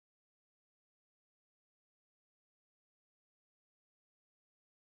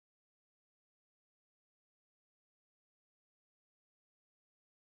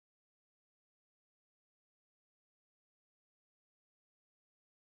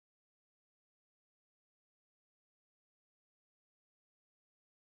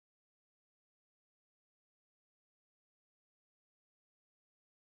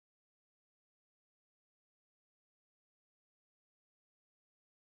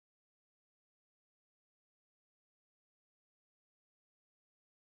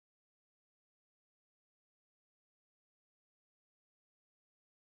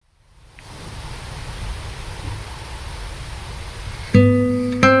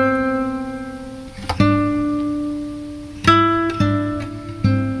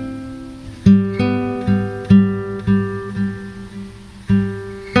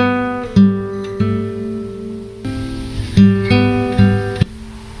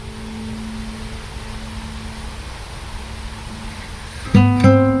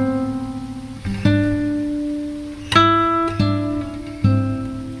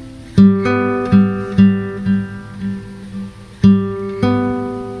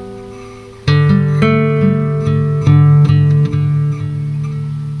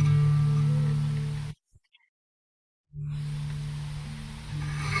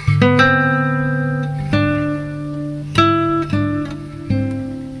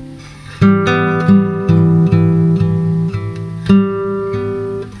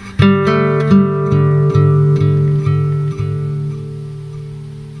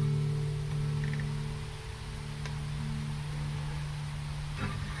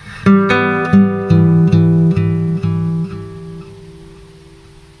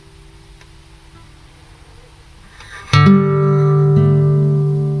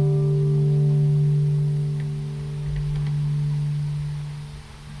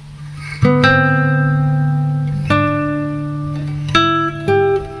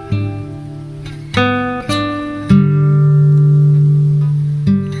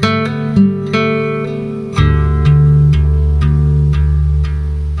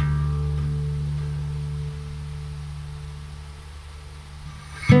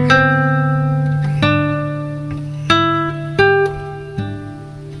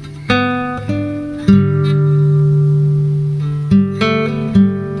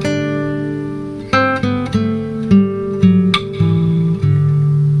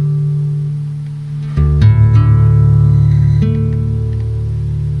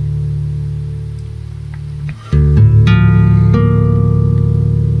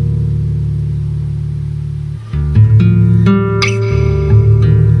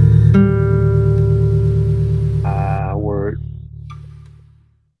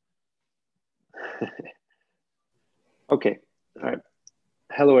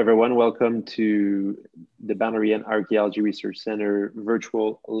Hello, everyone. Welcome to the Boundary and Archaeology Research Center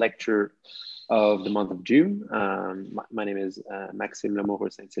virtual lecture of the month of June. My name is Maxime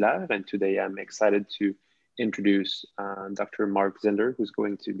Lemore-Saint-Hilaire, and today I'm excited to introduce Dr. Marc Zender, who's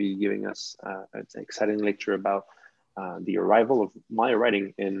going to be giving us an exciting lecture about the arrival of Maya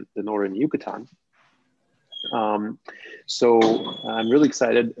writing in the Northern Yucatan. So I'm really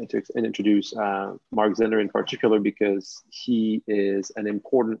excited to introduce Marc Zender in particular because he is an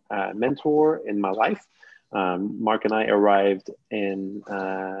important mentor in my life. Marc and I arrived in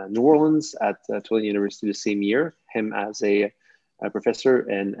New Orleans at Tulane University the same year, him as a professor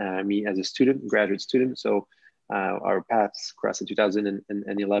and me as a student, graduate student. So our paths crossed in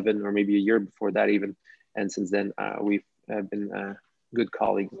 2011 or maybe a year before that even. And since then, we've been good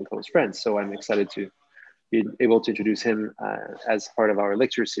colleagues and close friends. So I'm excited to be able to introduce him as part of our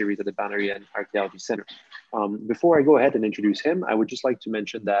lecture series at the Boundary and Archaeology Center. Before I go ahead and introduce him, I would just like to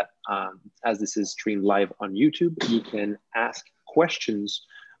mention that as this is streamed live on YouTube, you can ask questions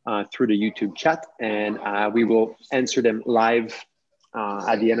through the YouTube chat, and we will answer them live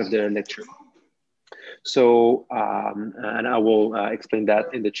at the end of the lecture. So, and I will explain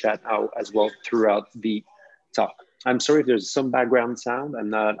that in the chat as well throughout the talk. I'm sorry if there's some background sound. I'm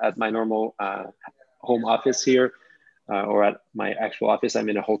not at my normal home office here or at my actual office. I'm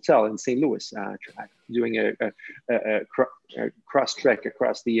in a hotel in St. Louis doing a cross trek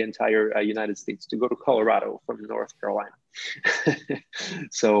across the entire United States to go to Colorado from North Carolina.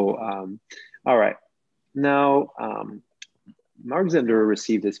 So, all right. Now, Marc Zender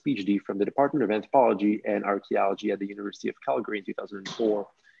received his PhD from the Department of Anthropology and Archaeology at the University of Calgary in 2004.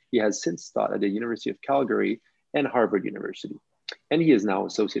 He has since taught at the University of Calgary and Harvard University. And he is now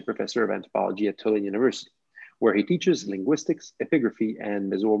Associate Professor of Anthropology at Tulane University, where he teaches linguistics, epigraphy,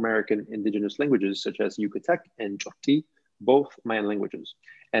 and Mesoamerican indigenous languages such as Yucatec and Chocti, both Mayan languages,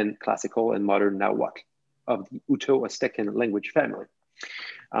 and classical and modern Nahuatl of the Uto-Aztecan language family.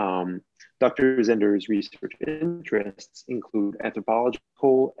 Dr. Zender's research interests include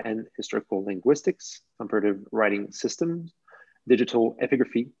anthropological and historical linguistics, comparative writing systems, digital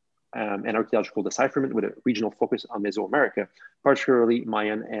epigraphy, and archaeological decipherment with a regional focus on Mesoamerica, particularly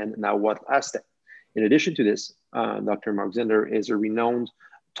Mayan and Nahuatl Aztec. In addition to this, Dr. Marc Zender is a renowned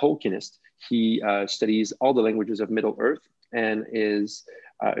Tolkienist. He studies all the languages of Middle Earth and is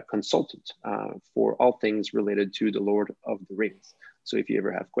a consultant for all things related to the Lord of the Rings. So if you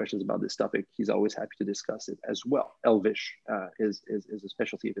ever have questions about this topic, he's always happy to discuss it as well. Elvish is a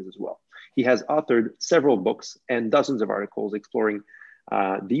specialty of his as well. He has authored several books and dozens of articles exploring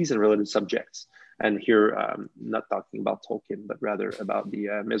these and related subjects. And here, not talking about Tolkien, but rather about the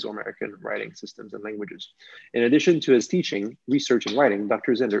Mesoamerican writing systems and languages. In addition to his teaching, research, and writing,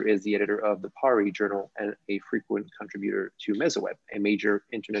 Dr. Zender is the editor of the PARI journal and a frequent contributor to Mesoweb, a major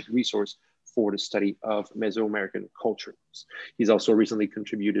internet resource for the study of Mesoamerican cultures. He's also recently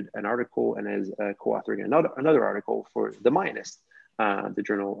contributed an article and is co-authoring another article for The Mayanist, the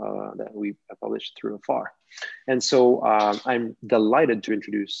journal that we published through Afar. And so I'm delighted to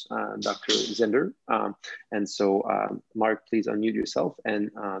introduce Dr. Zender. And so Marc, please unmute yourself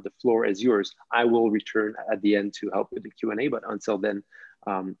and the floor is yours. I will return at the end to help with the Q&A, but until then,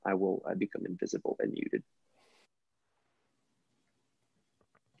 I will become invisible and muted.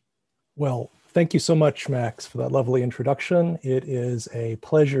 Well, thank you so much, Max, for that lovely introduction. It is a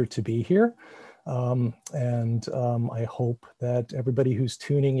pleasure to be here. I hope that everybody who's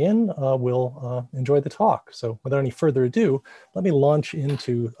tuning in will enjoy the talk. So without any further ado, let me launch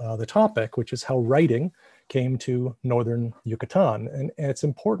into the topic, which is how writing came to Northern Yucatan. And it's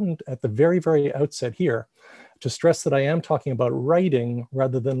important at the very, very outset here to stress that I am talking about writing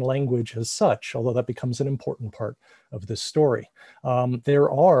rather than language as such, although that becomes an important part of this story. There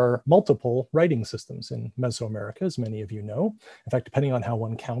are multiple writing systems in Mesoamerica, as many of you know. In fact, depending on how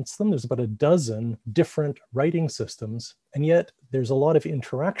one counts them, there's about a dozen different writing systems, and yet there's a lot of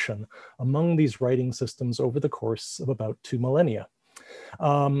interaction among these writing systems over the course of about 2 millennia.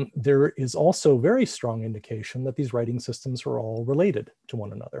 There is also very strong indication that these writing systems are all related to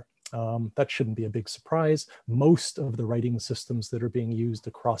one another. That shouldn't be a big surprise. Most of the writing systems that are being used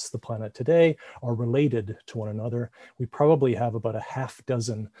across the planet today are related to one another. We probably have about a half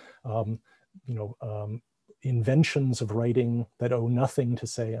dozen, inventions of writing that owe nothing to,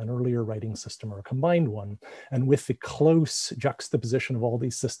 say, an earlier writing system or a combined one. And with the close juxtaposition of all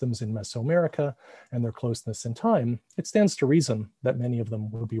these systems in Mesoamerica and their closeness in time, it stands to reason that many of them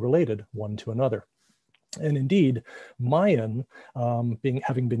will be related one to another. And indeed, Mayan,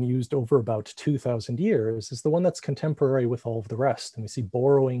 having been used over about 2,000 years, is the one that's contemporary with all of the rest. And we see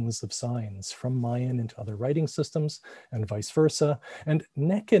borrowings of signs from Mayan into other writing systems and vice versa. And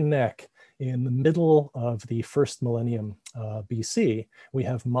neck, in the middle of the first millennium BC, we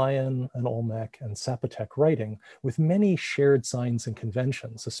have Mayan and Olmec and Zapotec writing with many shared signs and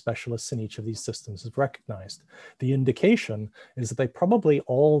conventions, as specialists in each of these systems have recognized. The indication is that they probably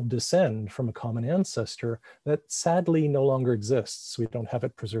all descend from a common ancestor that sadly no longer exists. We don't have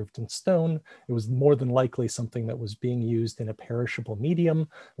it preserved in stone. It was more than likely something that was being used in a perishable medium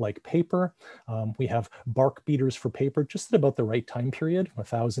like paper. We have bark beaters for paper just at about the right time period,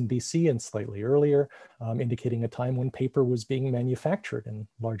 1000 BC and slightly earlier, indicating a time when paper was being manufactured in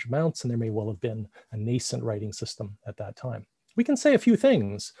large amounts, and there may well have been a nascent writing system at that time. We can say a few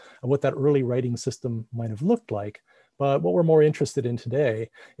things of what that early writing system might have looked like, but what we're more interested in today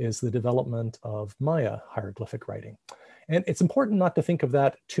is the development of Maya hieroglyphic writing. And it's important not to think of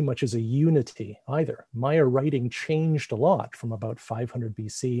that too much as a unity either. Maya writing changed a lot from about 500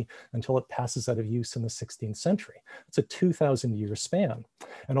 BC until it passes out of use in the 16th century. It's a 2,000-year span.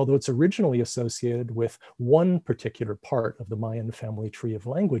 And although it's originally associated with one particular part of the Mayan family tree of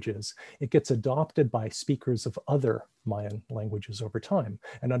languages, it gets adopted by speakers of other Mayan languages over time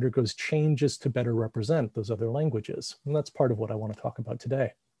and undergoes changes to better represent those other languages. And that's part of what I want to talk about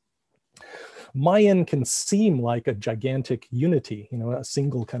today. Mayan can seem like a gigantic unity, a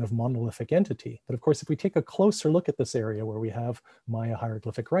single kind of monolithic entity. But of course, if we take a closer look at this area where we have Maya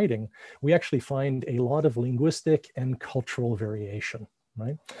hieroglyphic writing, we actually find a lot of linguistic and cultural variation.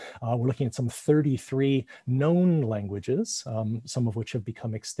 Right? We're looking at some 33 known languages, some of which have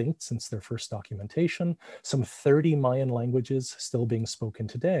become extinct since their first documentation, some 30 Mayan languages still being spoken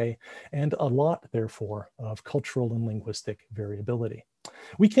today, and a lot, therefore, of cultural and linguistic variability.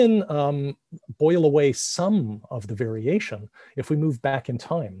 We can boil away some of the variation if we move back in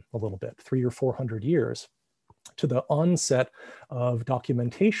time a little bit, 300 or 400 years, to the onset of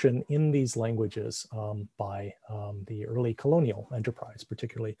documentation in these languages by the early colonial enterprise,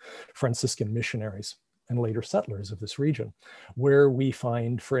 particularly Franciscan missionaries and later settlers of this region, where we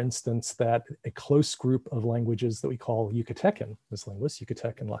find, for instance, that a close group of languages that we call Yucatecan, as linguists,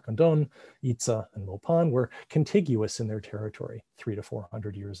 Yucatec and Lacandon, Itza and Mopan, were contiguous in their territory 300 to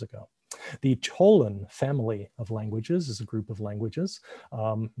 400 years ago. The Cholin family of languages is a group of languages.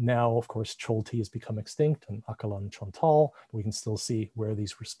 Now, of course, Cholti has become extinct and Akalan Chontal. We can still see where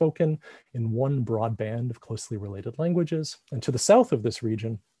these were spoken in one broad band of closely related languages. And to the south of this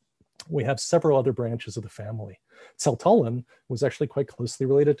region, we have several other branches of the family. Tzeltalan was actually quite closely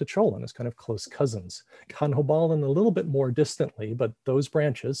related to Cholin as kind of close cousins. Kanhobalan a little bit more distantly, but those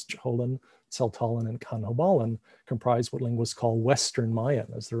branches, Cholin, Tzeltalan, and Kanhobalan, comprise what linguists call Western Mayan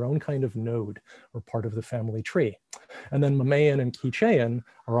as their own kind of node or part of the family tree. And then Mamayan and Quichean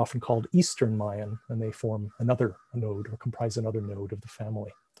are often called Eastern Mayan, and they form another node or comprise another node of the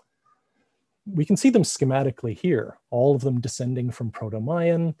family. We can see them schematically here, all of them descending from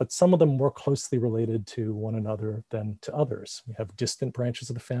Proto-Mayan, but some of them more closely related to one another than to others. We have distant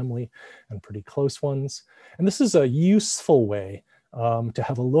branches of the family and pretty close ones. And this is a useful way to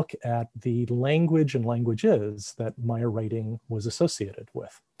have a look at the language and languages that Maya writing was associated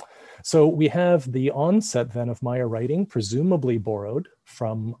with. So we have the onset then of Maya writing, presumably borrowed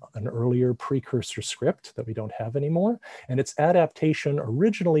from an earlier precursor script that we don't have anymore, and its adaptation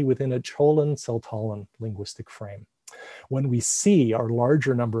originally within a Cholin-Tzeltalan linguistic frame. When we see our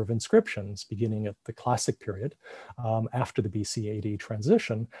larger number of inscriptions beginning at the classic period, after the BC AD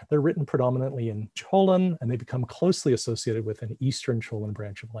transition, they're written predominantly in Cholin, and they become closely associated with an Eastern Cholin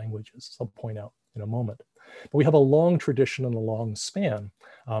branch of languages, as I'll point out in a moment. But we have a long tradition and a long span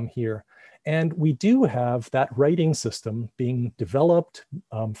here. And we do have that writing system being developed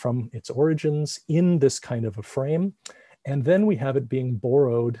from its origins in this kind of a frame. And then we have it being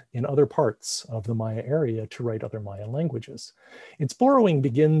borrowed in other parts of the Maya area to write other Mayan languages. Its borrowing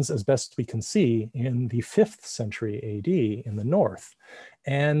begins, as best we can see, in the 5th century AD in the north.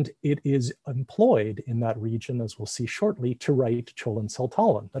 And it is employed in that region, as we'll see shortly, to write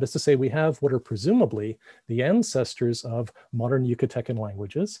Cholin-Tzeltalan. That is to say, we have what are presumably the ancestors of modern Yucatecan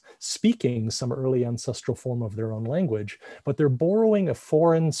languages, speaking some early ancestral form of their own language, but they're borrowing a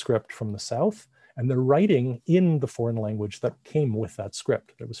foreign script from the south, and they're writing in the foreign language that came with that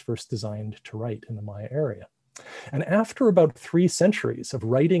script that was first designed to write in the Maya area. And after about 3 centuries of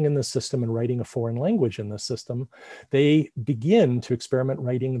writing in this system and writing a foreign language in this system, they begin to experiment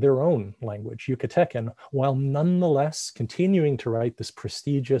writing their own language, Yucatecan, while nonetheless continuing to write this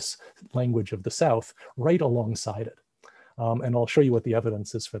prestigious language of the South right alongside it. And I'll show you what the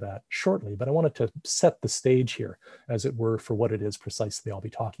evidence is for that shortly, but I wanted to set the stage here, as it were, for what it is precisely I'll be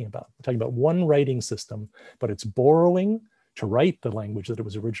talking about. I'm talking about one writing system, but it's borrowing to write the language that it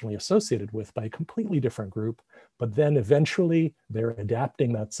was originally associated with by a completely different group, but then eventually they're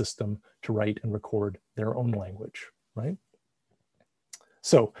adapting that system to write and record their own language, right?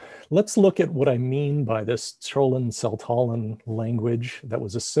 So let's look at what I mean by this Tzeltalan language that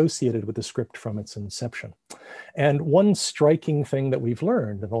was associated with the script from its inception. And one striking thing that we've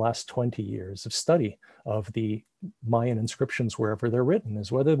learned in the last 20 years of study of the Mayan inscriptions wherever they're written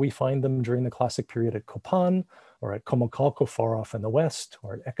is whether we find them during the classic period at Copan or at Comocalco far off in the west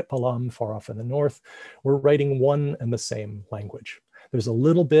or at Ekpalam far off in the north, we're writing one and the same language. There's a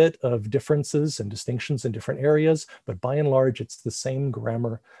little bit of differences and distinctions in different areas, but by and large, it's the same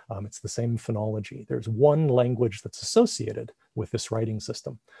grammar, it's the same phonology. There's one language that's associated with this writing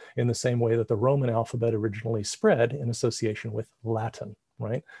system in the same way that the Roman alphabet originally spread in association with Latin,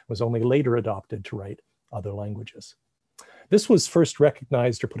 right? It was only later adopted to write other languages. This was first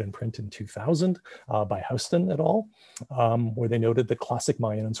recognized or put in print in 2000 by Houston et al., where they noted that classic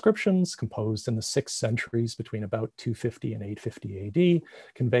Mayan inscriptions composed in the 6th centuries between about 250 and 850 AD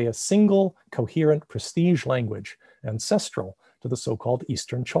convey a single coherent prestige language ancestral to the so-called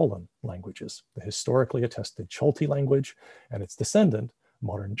Eastern Cholan languages, the historically attested Cholti language and its descendant,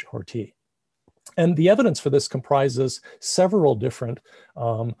 modern Chorti. And the evidence for this comprises several different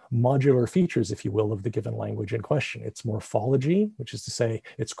modular features, if you will, of the given language in question. Its morphology, which is to say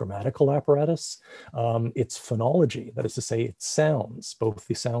its grammatical apparatus, its phonology, that is to say its sounds, both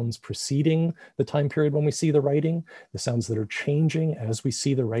the sounds preceding the time period when we see the writing, the sounds that are changing as we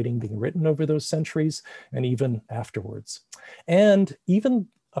see the writing being written over those centuries, and even afterwards. And even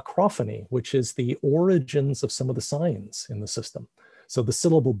acrophony, which is the origins of some of the signs in the system. So the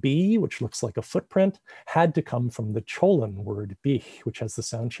syllable B, which looks like a footprint, had to come from the Cholan word bich, which has the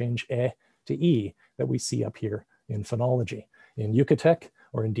sound change e to e that we see up here in phonology. In Yucatec,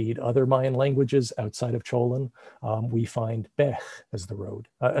 or indeed other Mayan languages outside of Cholan, we find bech as the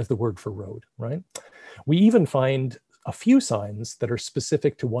word for road, right? We even find a few signs that are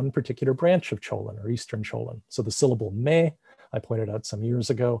specific to one particular branch of Cholan or Eastern Cholan. So the syllable me, I pointed out some years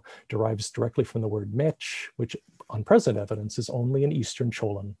ago, derives directly from the word mech, which on present evidence is only an Eastern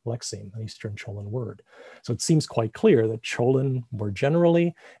Cholan lexeme, an Eastern Cholan word. So it seems quite clear that Cholan more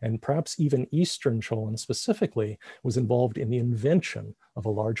generally, and perhaps even Eastern Cholan specifically, was involved in the invention of a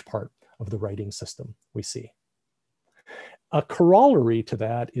large part of the writing system we see. A corollary to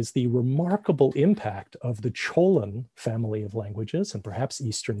that is the remarkable impact of the Cholan family of languages, and perhaps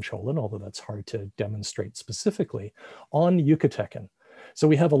Eastern Cholan, although that's hard to demonstrate specifically, on Yucatecan. So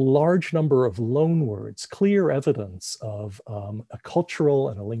we have a large number of loanwords, clear evidence of a cultural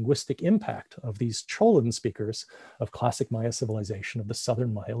and a linguistic impact of these Cholan speakers of classic Maya civilization of the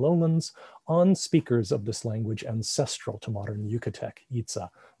southern Maya lowlands on speakers of this language ancestral to modern Yucatec, Itza,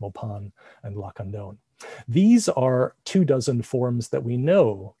 Mopan, and Lacandon. These are 24 forms that we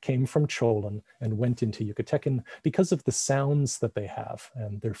know came from Cholan and went into Yucatecan because of the sounds that they have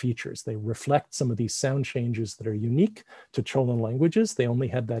and their features. They reflect some of these sound changes that are unique to Cholan languages. They only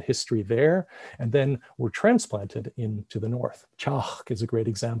had that history there and then were transplanted into the north. Chach is a great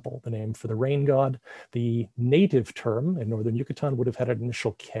example, the name for the rain god. The native term in northern Yucatan would have had an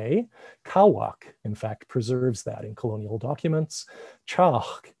initial K. Kawak, in fact, preserves that in colonial documents.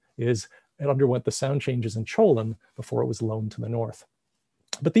 Chach it underwent the sound changes in Cholan before it was loaned to the north.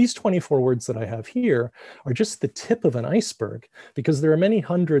 But these 24 words that I have here are just the tip of an iceberg because there are many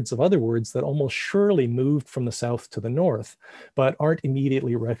hundreds of other words that almost surely moved from the south to the north, but aren't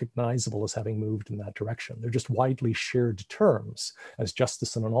immediately recognizable as having moved in that direction. They're just widely shared terms, as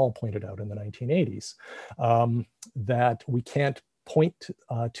Justison and al. Pointed out in the 1980s, that we can't point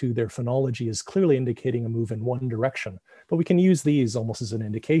to their phonology as clearly indicating a move in one direction, but we can use these almost as an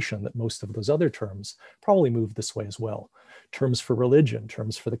indication that most of those other terms probably move this way as well. Terms for religion,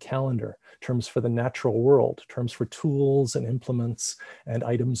 terms for the calendar, terms for the natural world, terms for tools and implements and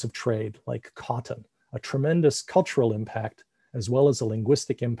items of trade like cotton, a tremendous cultural impact as well as a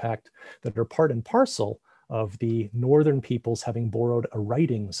linguistic impact that are part and parcel of the northern peoples having borrowed a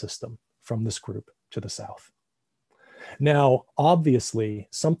writing system from this group to the south. Now, obviously,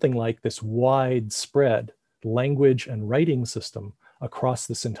 something like this widespread language and writing system across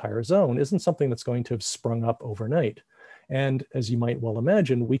this entire zone isn't something that's going to have sprung up overnight. And as you might well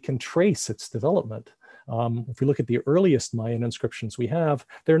imagine, we can trace its development If we look at the earliest Mayan inscriptions we have,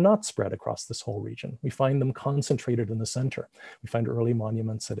 they're not spread across this whole region. We find them concentrated in the center. We find early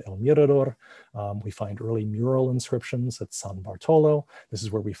monuments at El Mirador. We find early mural inscriptions at San Bartolo. This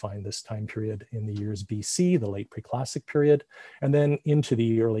is where we find this time period in the years BC, the late preclassic period. And then into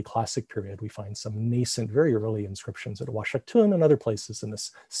the early classic period, we find some nascent, very early inscriptions at Ouachatun and other places in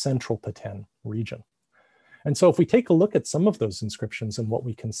this central Petén region. And so if we take a look at some of those inscriptions and what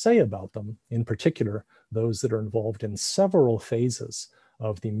we can say about them, in particular, those that are involved in several phases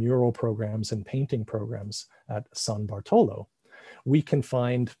of the mural programs and painting programs at San Bartolo, we can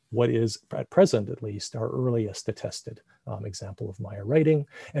find what is, at present at least, our earliest attested example of Maya writing.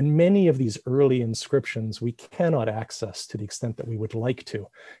 And many of these early inscriptions we cannot access to the extent that we would like to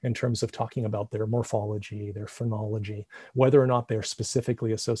in terms of talking about their morphology, their phonology, whether or not they're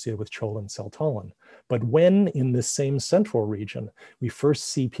specifically associated with Chol and Tzeltalan. But when in this same central region, we first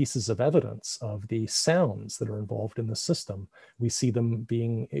see pieces of evidence of the sounds that are involved in the system, we see them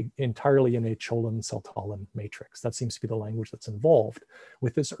being entirely in a Chol and Tzeltalan matrix. That seems to be the language that's involved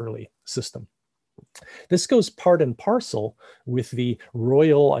with this early system. This goes part and parcel with the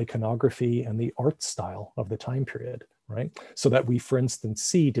royal iconography and the art style of the time period, right? So that we, for instance,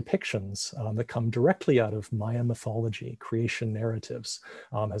 see depictions that come directly out of Maya mythology, creation narratives,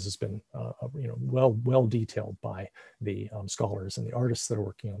 as has been well detailed by the scholars and the artists that are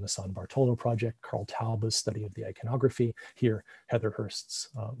working on the San Bartolo project, Carl Taube's study of the iconography, here Heather Hurst's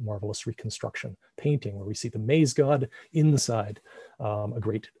marvelous reconstruction painting, where we see the maize god inside a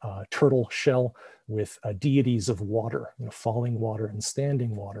great turtle shell with deities of water, falling water and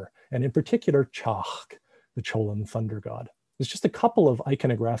standing water, and in particular Chach, the Cholan thunder god. There's just a couple of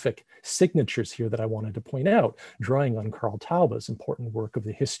iconographic signatures here that I wanted to point out, drawing on Carl Taube's important work of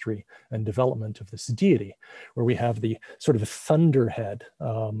the history and development of this deity, where we have the sort of thunderhead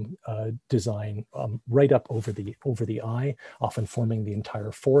design right up over the eye, often forming the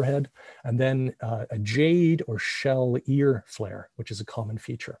entire forehead, and then a jade or shell ear flare, which is a common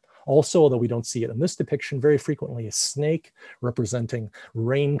feature. Also, although we don't see it in this depiction, very frequently a snake representing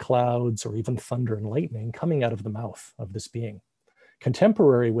rain clouds or even thunder and lightning coming out of the mouth of this being.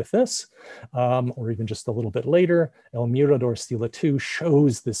 Contemporary with this, or even just a little bit later, El Mirador Stela II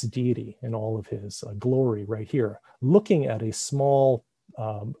shows this deity in all of his glory right here, looking at a small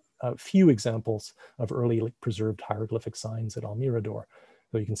few examples of early preserved hieroglyphic signs at El Mirador.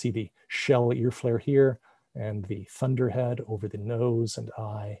 So you can see the shell ear flare here, and the thunderhead over the nose and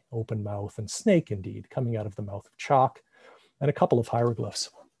eye, open mouth, and snake indeed, coming out of the mouth of Chalk, and a couple of hieroglyphs.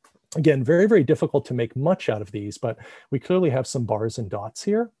 Again, very, very difficult to make much out of these, but we clearly have some bars and dots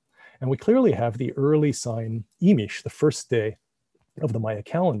here, and we clearly have the early sign Imish, the first day of the Maya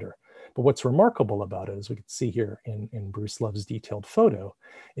calendar. But what's remarkable about it, as we can see here in Bruce Love's detailed photo,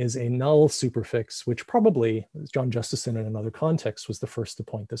 is a null superfix, which probably, as John Justison in another context was the first to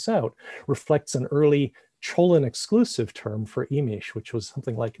point this out, reflects an early Cholan exclusive term for Imish, which was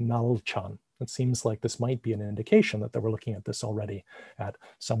something like Nalchan. It seems like this might be an indication that they were looking at this already at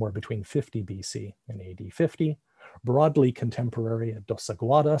somewhere between 50 BC and AD 50. Broadly contemporary at Dos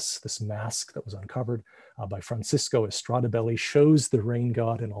Aguadas, this mask that was uncovered by Francisco Estradabelli shows the rain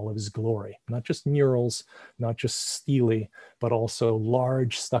god in all of his glory. Not just murals, not just stele, but also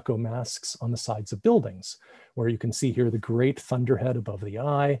large stucco masks on the sides of buildings, where you can see here the great thunderhead above the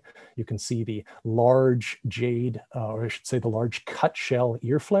eye. You can see the large jade, or I should say the large cut shell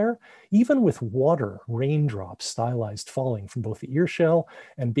ear flare, even with water, raindrops stylized falling from both the ear shell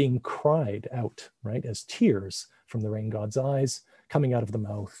and being cried out, right, as tears from the rain god's eyes, coming out of the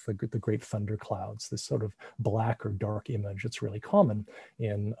mouth, the great thunder clouds, this sort of black or dark image that's really common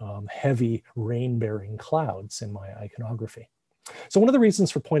in heavy rain-bearing clouds in Maya iconography. So one of the reasons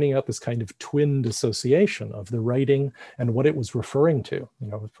for pointing out this kind of twinned association of the writing and what it was referring to,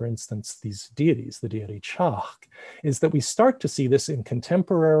 for instance, these deities, the deity Chach, is that we start to see this in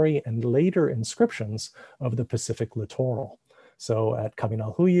contemporary and later inscriptions of the Pacific littoral. So at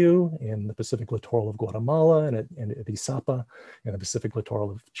Caminalhuyu in the Pacific littoral of Guatemala and at Izapa in the Pacific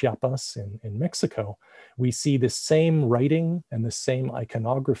littoral of Chiapas in Mexico, we see the same writing and the same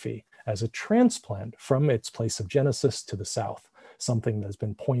iconography as a transplant from its place of genesis to the south, something that has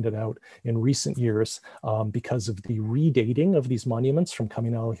been pointed out in recent years because of the redating of these monuments from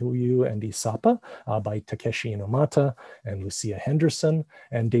Caminalhuyu and Izapa by Takeshi Inomata and Lucia Henderson.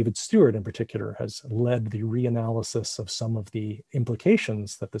 And David Stewart in particular has led the reanalysis of some of the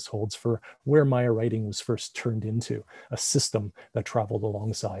implications that this holds for where Maya writing was first turned into a system that traveled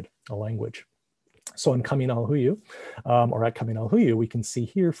alongside a language. So on Kaminalhuyu, or at Kaminalhuyu, we can see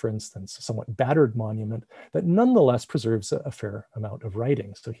here, for instance, a somewhat battered monument that nonetheless preserves a fair amount of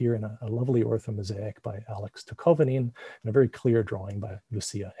writing. So here in a lovely orthomosaic by Alex Tukovanin and a very clear drawing by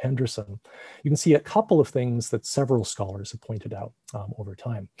Lucia Henderson, you can see a couple of things that several scholars have pointed out over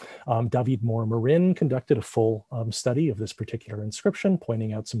time. David Moore-Marin conducted a full study of this particular inscription,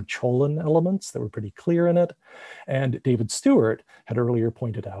 pointing out some Cholan elements that were pretty clear in it. And David Stewart had earlier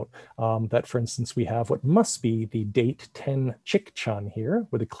pointed out that, for instance, we have what must be the date 10 Chikchan here,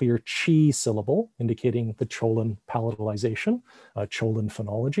 with a clear chi syllable indicating the Cholan palatalization, Cholan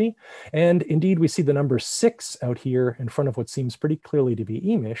phonology. And indeed, we see the number 6 out here in front of what seems pretty clearly to be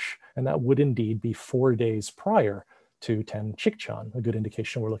Emish, and that would indeed be 4 days prior to 10 Chikchan, a good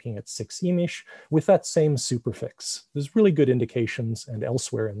indication we're looking at 6 Emish with that same superfix. There's really good indications, and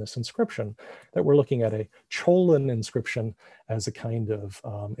elsewhere in this inscription, that we're looking at a Cholan inscription as a kind of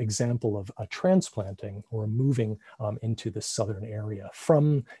example of a transplanting or moving into the southern area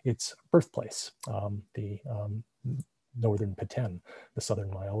from its birthplace, the northern Peten, the southern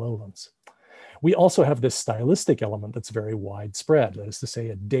Maya lowlands. We also have this stylistic element that's very widespread, that is to say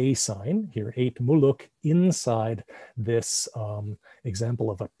a day sign, here 8 muluk, inside this example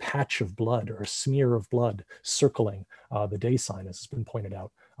of a patch of blood or a smear of blood circling the day sign, as has been pointed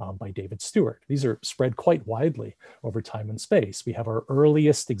out by David Stewart. These are spread quite widely over time and space. We have our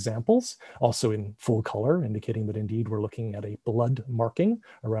earliest examples, also in full color, indicating that indeed we're looking at a blood marking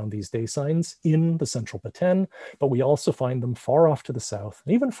around these day signs in the central Peten, but we also find them far off to the south,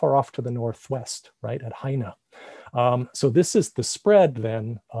 and even far off to the northwest, right, at Haina. So this is the spread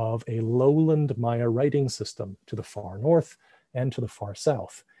then of a lowland Maya writing system to the far north and to the far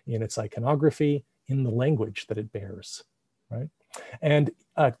south in its iconography, in the language that it bears, right? And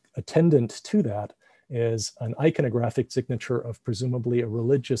attendant to that is an iconographic signature of presumably a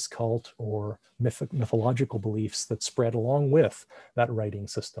religious cult or mythological beliefs that spread along with that writing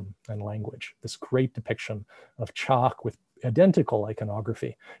system and language. This great depiction of chalk with identical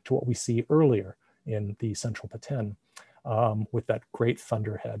iconography to what we see earlier in the central Peten with that great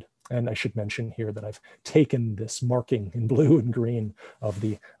thunderhead. And I should mention here that I've taken this marking in blue and green of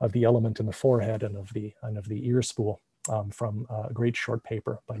the element in the forehead and of the ear spool from a great short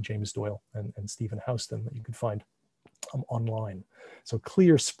paper by James Doyle and Stephen Houston that you can find online. So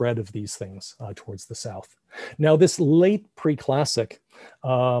clear spread of these things towards the south. Now this late preclassic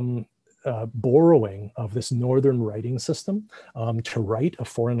borrowing of this northern writing system to write a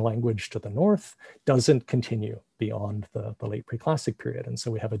foreign language to the north doesn't continue beyond the late preclassic period. And so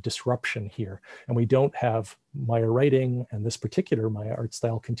we have a disruption here, and we don't have Maya writing and this particular Maya art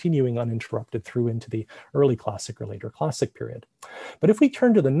style continuing uninterrupted through into the early classic or later classic period. But if we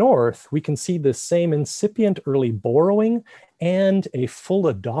turn to the north, we can see this same incipient early borrowing and a full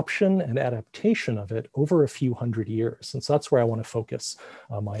adoption and adaptation of it over a few hundred years. And so that's where I want to focus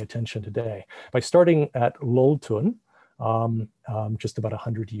my attention today. By starting at Loltun, just about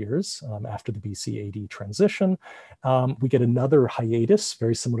 100 years after the BC AD transition, we get another hiatus,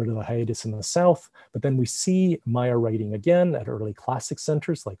 very similar to the hiatus in the south, but then we see Maya writing again at early classic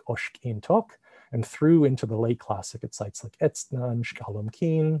centers like Oshk Intok, and through into the late classic at sites like Etznan,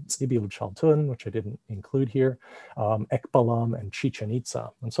 Shkalomkin, Tsibil Chaltun, which I didn't include here, Ekbalam, and Chichen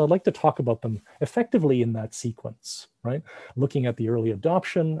Itza. And so I'd like to talk about them effectively in that sequence, right? Looking at the early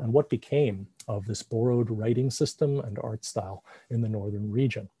adoption and what became of this borrowed writing system and art style in the northern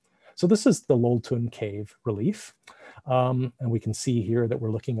region. So this is the Loltun cave relief. And we can see here that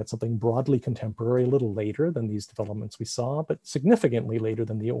we're looking at something broadly contemporary, a little later than these developments we saw, but significantly later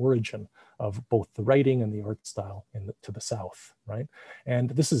than the origin of both the writing and the art style to the south, right?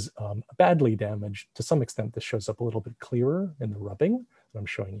 And this is badly damaged. To some extent, this shows up a little bit clearer in the rubbing that I'm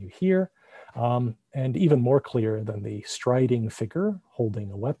showing you here. And even more clear than the striding figure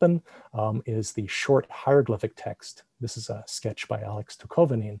holding a weapon is the short hieroglyphic text. This is a sketch by Alex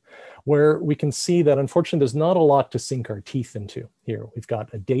Tukovanin, where we can see that unfortunately there's not a lot to sink our teeth into here. We've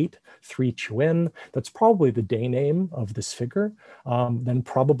got a date, 3 Chuen, that's probably the day name of this figure. Then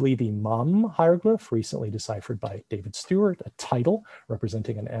probably the Mam hieroglyph, recently deciphered by David Stewart, a title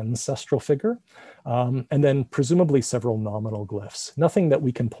representing an ancestral figure. And then presumably several nominal glyphs. Nothing that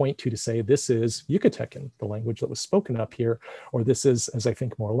we can point to say this is Yukatekan, the language that was spoken up here, or this is, as I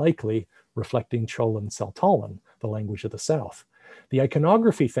think more likely, reflecting Cholan Tzeltalan, the language of the south. The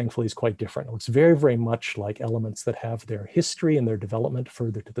iconography, thankfully, is quite different. It looks very, very much like elements that have their history and their development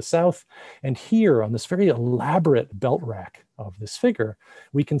further to the south. And here, on this very elaborate belt rack of this figure,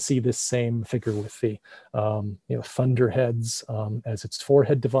 we can see this same figure with the thunderheads as its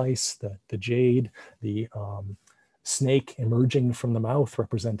forehead device, the jade, the snake emerging from the mouth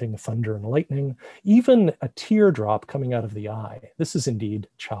representing thunder and lightning, even a teardrop coming out of the eye. This is indeed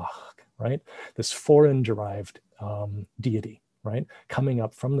Chach, right? This foreign derived deity, right? Coming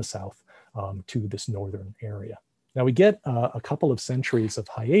up from the south to this northern area. Now we get a couple of centuries of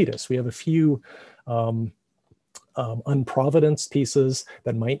hiatus. We have a few unprovidenced pieces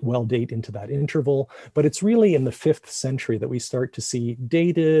that might well date into that interval, but it's really in the 5th century that we start to see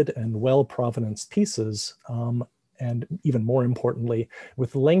dated and well-provenanced pieces, and even more importantly,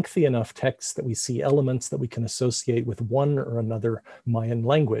 with lengthy enough texts that we see elements that we can associate with one or another Mayan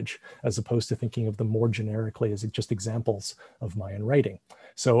language, as opposed to thinking of them more generically as just examples of Mayan writing.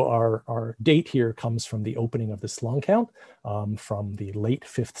 So our date here comes from the opening of this long count from the late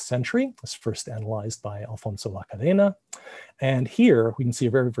 5th century. It's first analyzed by Alfonso La Cadena. And here we can see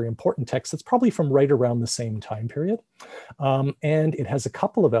a very, very important text that's probably from right around the same time period. And it has a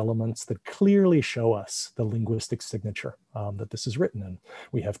couple of elements that clearly show us the linguistic signature that this is written in.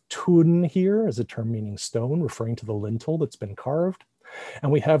 We have tun here as a term meaning stone, referring to the lintel that's been carved.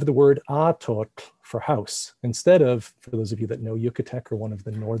 And we have the word atot for house, instead of, for those of you that know Yucatec or one of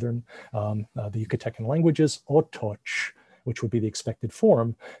the northern, the Yucatecan languages, otoch, which would be the expected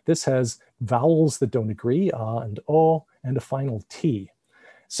form. This has vowels that don't agree, and o, and a final t.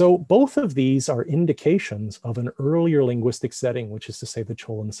 So both of these are indications of an earlier linguistic setting, which is to say the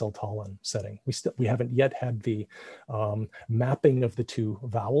Tzeltalan setting. We haven't yet had the mapping of the two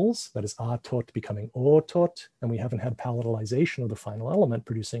vowels, that is atot becoming otot, and we haven't had palatalization of the final element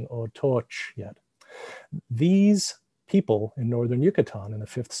producing otoch yet. These people in Northern Yucatan in the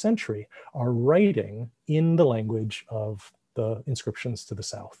 5th century are writing in the language of the inscriptions to the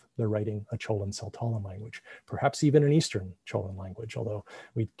south. They're writing a Tzeltalan language, perhaps even an Eastern Cholan language, although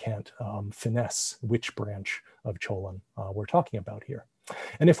we can't finesse which branch of Cholan we're talking about here.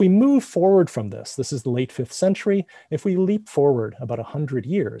 And if we move forward from this, this is the late 5th century. If we leap forward about 100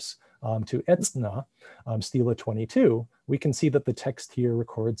 years to Etzna, Stela 22, we can see that the text here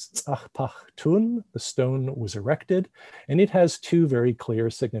records Tzachpach Tun, the stone was erected, and it has two very clear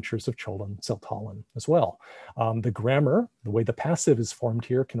signatures of Cholan Tzeltalan as well. The grammar, the way the passive is formed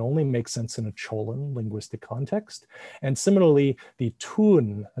here, can only make sense in a Cholan linguistic context. And similarly, the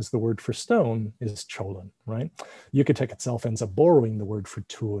Tun as the word for stone is Cholan, right? Yucatec itself ends up borrowing the word for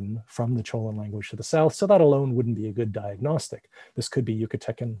Tun from the Cholan language to the south, so that alone wouldn't be a good diagnostic. This could be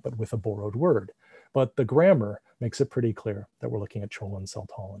Yucatecan, but with a borrowed word. But the grammar makes it pretty clear that we're looking at Cholan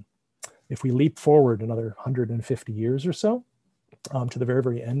Tzeltalan. If we leap forward another 150 years or so, to the very,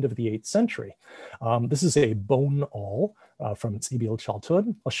 very end of the 8th century. This is a bone awl from Tsibil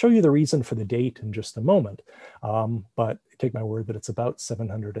Chaltud. I'll show you the reason for the date in just a moment, but take my word that it's about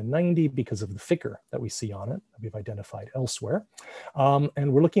 790 because of the figure that we see on it that we've identified elsewhere.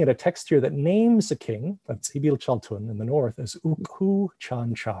 And we're looking at a text here that names a king of Tsibil Chaltun in the north as Ukhu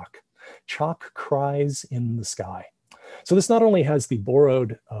Chan Chak. Chak cries in the sky. So this not only has the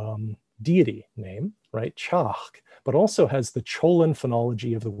borrowed deity name, right, Chak, but also has the Cholan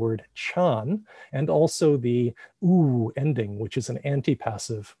phonology of the word chan, and also the u ending, which is an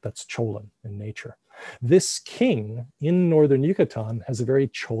antipassive that's Cholan in nature. This king in Northern Yucatan has a very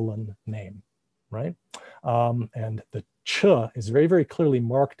Cholan name, right? And the ch is very, very clearly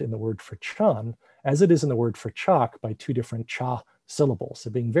marked in the word for chan, as it is in the word for chak by two different cha syllables.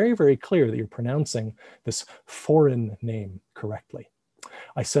 So being very, very clear that you're pronouncing this foreign name correctly.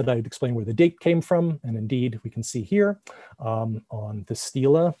 I said I'd explain where the date came from, and indeed we can see here on the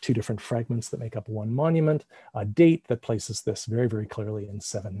stela, two different fragments that make up one monument, a date that places this very, very clearly in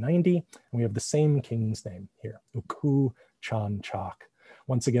 790, and we have the same king's name here, Ukhu Chan Chak.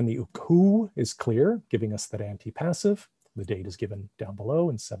 Once again, the Ukhu is clear, giving us that antipassive. The date is given down below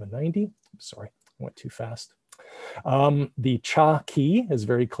in 790. Sorry, I went too fast. The cha key is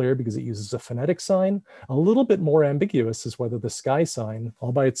very clear because it uses a phonetic sign. A little bit more ambiguous is whether the sky sign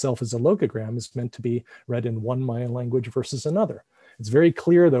all by itself as a logogram is meant to be read in one Mayan language versus another. It's very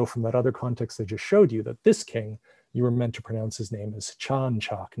clear though from that other context I just showed you that this king, you were meant to pronounce his name as Chan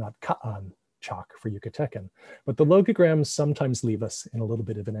Chak, not Ka'an Chak for Yucatecan. But the logograms sometimes leave us in a little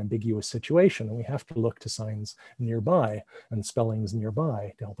bit of an ambiguous situation, and we have to look to signs nearby and spellings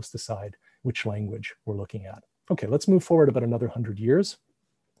nearby to help us decide which language we're looking at. Okay, let's move forward about another 100 years.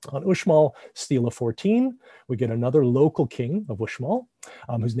 On Uxmal, Stela 14, we get another local king of Uxmal,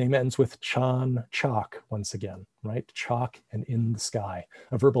 whose name ends with Chan Chak once again, right? Chak and in the sky,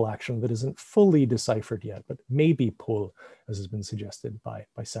 a verbal action that isn't fully deciphered yet, but maybe pul, as has been suggested by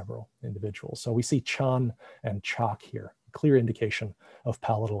several individuals. So we see Chan and Chak here, clear indication of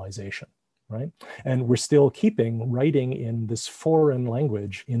palatalization, right? And we're still keeping writing in this foreign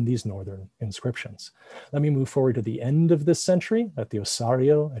language in these northern inscriptions. Let me move forward to the end of this century at the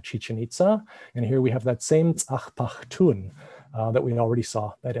Osario at Chichen Itza. And here we have that same tz'achpachtun that we already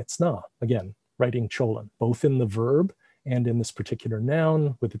saw at Etzna. Again, writing Cholan, both in the verb and in this particular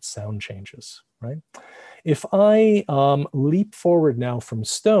noun with its sound changes, right? If I leap forward now from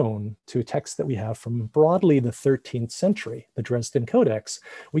stone to a text that we have from broadly the 13th century, the Dresden Codex,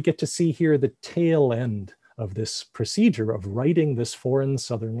 we get to see here the tail end of this procedure of writing this foreign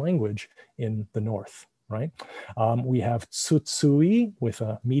southern language in the north, right? We have tsutsui with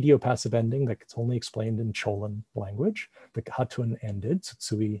a mediopassive ending that gets only explained in Cholan language. The hatun ended,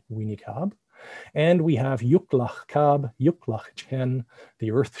 tsutsui winikab. And we have yuklach kab, yuklach chen, the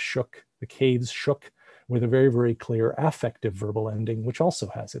earth shook, the caves shook, with a very, very clear affective verbal ending, which also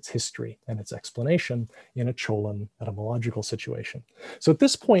has its history and its explanation in a Cholan etymological situation. So at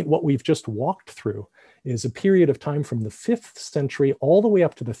this point, what we've just walked through is a period of time from the 5th century all the way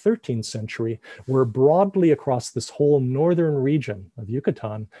up to the 13th century, where broadly across this whole northern region of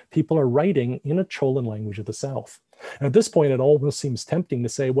Yucatan, people are writing in a Cholan language of the south. And at this point, it almost seems tempting to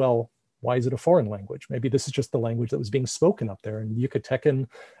say, well, why is it a foreign language? Maybe this is just the language that was being spoken up there, and Yucatecan,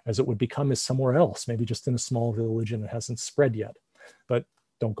 as it would become, is somewhere else, maybe just in a small village and it hasn't spread yet. But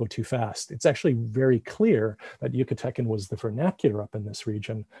don't go too fast. It's actually very clear that Yucatecan was the vernacular up in this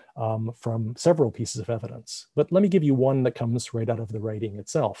region from several pieces of evidence. But let me give you one that comes right out of the writing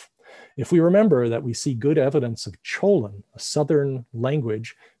itself. If we remember that we see good evidence of Cholan, a southern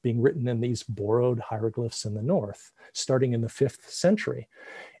language, being written in these borrowed hieroglyphs in the north, starting in the 5th century,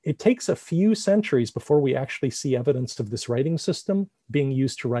 it takes a few centuries before we actually see evidence of this writing system being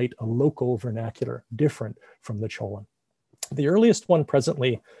used to write a local vernacular different from the Cholan. The earliest one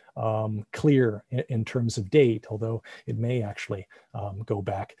presently clear in terms of date, although it may actually go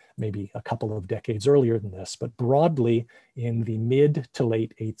back maybe a couple of decades earlier than this, but broadly in the mid to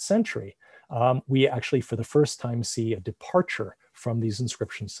late 8th century, we actually for the first time see a departure from these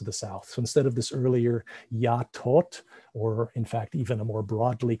inscriptions to the south. So instead of this earlier yatot, or in fact, even a more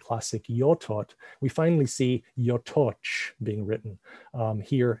broadly classic yotot, we finally see yotoch being written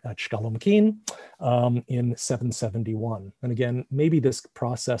here at Shkalomkin in 771. And again, maybe this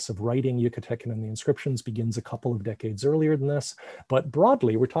process of writing Yucatecan in the inscriptions begins a couple of decades earlier than this, but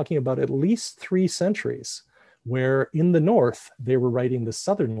broadly, we're talking about at least 3 centuries where in the north, they were writing the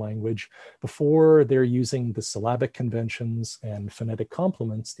southern language before they're using the syllabic conventions and phonetic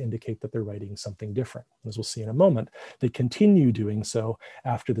complements to indicate that they're writing something different. As we'll see in a moment, they continue doing so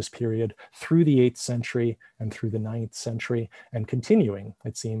after this period through the 8th century and through the 9th century, and continuing,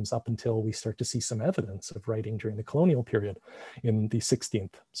 it seems, up until we start to see some evidence of writing during the colonial period in the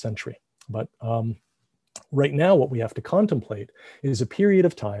 16th century. But right now, what we have to contemplate is a period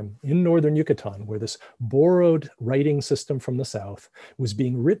of time in northern Yucatan where this borrowed writing system from the south was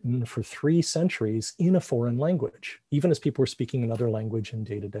being written for 3 centuries in a foreign language, even as people were speaking another language in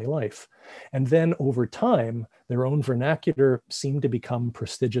day-to-day life. And then over time, their own vernacular seemed to become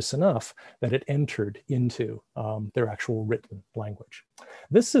prestigious enough that it entered into their actual written language.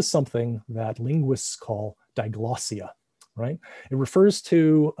 This is something that linguists call diglossia. Right? It refers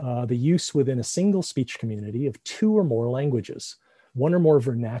to the use within a single speech community of 2 or more languages, 1 or more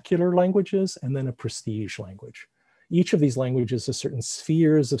vernacular languages, and then a prestige language. Each of these languages has certain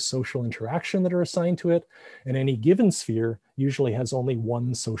spheres of social interaction that are assigned to it, and any given sphere usually has only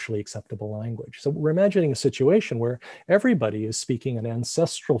 1 socially acceptable language. So we're imagining a situation where everybody is speaking an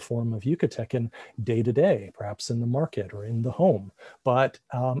ancestral form of Yucatecan day to day, perhaps in the market or in the home, but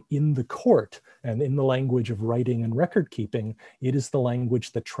in the court and in the language of writing and record keeping, it is the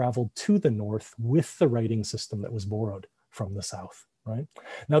language that traveled to the north with the writing system that was borrowed from the south. Right?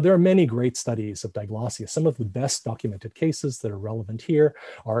 Now, there are many great studies of diglossia. Some of the best documented cases that are relevant here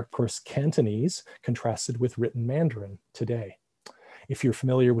are, of course, Cantonese contrasted with written Mandarin today. If you're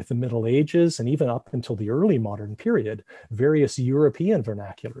familiar with the Middle Ages and even up until the early modern period, various European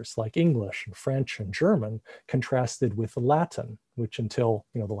vernaculars like English and French and German contrasted with Latin, which until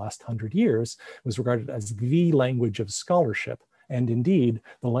the last 100 years was regarded as the language of scholarship. And indeed,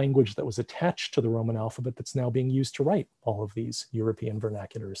 the language that was attached to the Roman alphabet that's now being used to write all of these European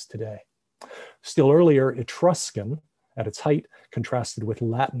vernaculars today. Still earlier, Etruscan, at its height, contrasted with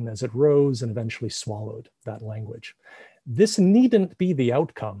Latin as it rose and eventually swallowed that language. This needn't be the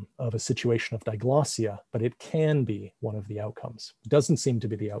outcome of a situation of diglossia, but it can be one of the outcomes. It doesn't seem to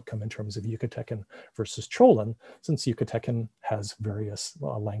be the outcome in terms of Yucatecan versus Cholan, since Yucatecan has various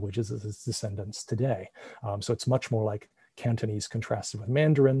languages as its descendants today. So it's much more like Cantonese contrasted with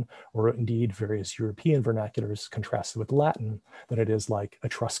Mandarin, or indeed various European vernaculars contrasted with Latin, than it is like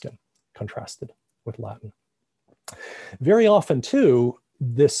Etruscan contrasted with Latin. Very often too,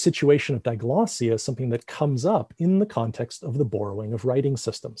 this situation of diglossia is something that comes up in the context of the borrowing of writing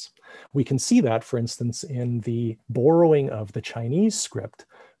systems. We can see that, for instance, in the borrowing of the Chinese script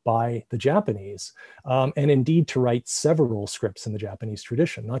by the Japanese, and indeed to write several scripts in the Japanese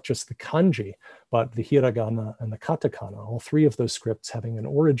tradition, not just the kanji, but the hiragana and the katakana, all three of those scripts having an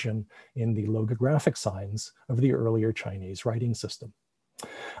origin in the logographic signs of the earlier Chinese writing system.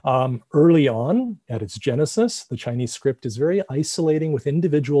 Early on, at its genesis, the Chinese script is very isolating with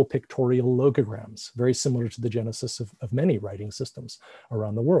individual pictorial logograms, very similar to the genesis of many writing systems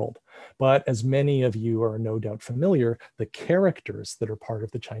around the world. But as many of you are no doubt familiar, the characters that are part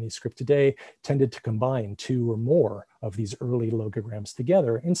of the Chinese script today tended to combine two or more of these early logograms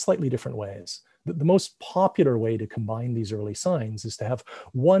together in slightly different ways. The most popular way to combine these early signs is to have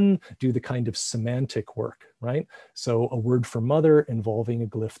one do the kind of semantic work, right? So a word for mother involving a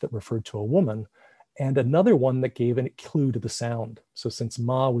glyph that referred to a woman, and another one that gave a clue to the sound. So since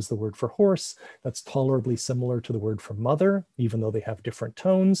ma was the word for horse, that's tolerably similar to the word for mother, even though they have different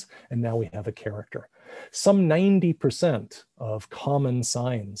tones, and now we have a character. Some 90% of common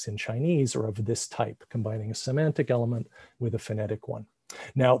signs in Chinese are of this type, combining a semantic element with a phonetic one.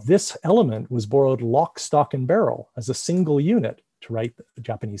 Now, this element was borrowed lock, stock, and barrel as a single unit to write the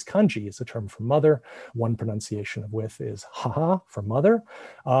Japanese kanji is a term for mother. One pronunciation of which is haha for mother.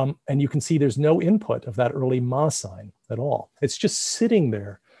 And you can see there's no input of that early ma sign at all. It's just sitting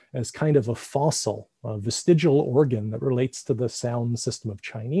there as kind of a fossil, a vestigial organ that relates to the sound system of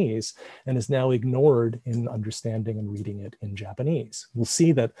Chinese and is now ignored in understanding and reading it in Japanese. We'll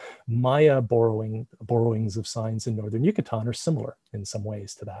see that Maya borrowings of signs in Northern Yucatan are similar in some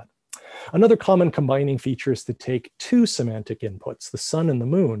ways to that. Another common combining feature is to take two semantic inputs, the sun and the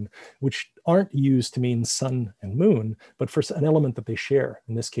moon, which aren't used to mean sun and moon, but for an element that they share,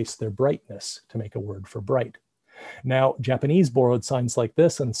 in this case, their brightness, to make a word for bright. Now, Japanese borrowed signs like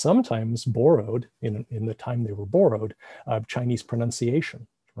this, and sometimes borrowed, in the time they were borrowed, Chinese pronunciation,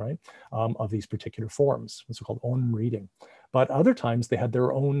 right, of these particular forms. It's called on reading. But other times they had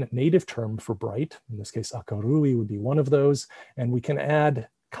their own native term for bright. In this case, akarui would be one of those. And we can add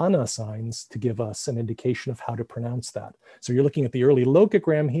kana signs to give us an indication of how to pronounce that. So you're looking at the early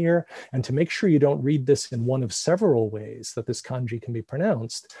logogram here, and to make sure you don't read this in one of several ways that this kanji can be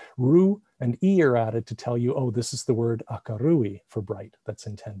pronounced, ru and e are added to tell you, oh, this is the word akarui for bright that's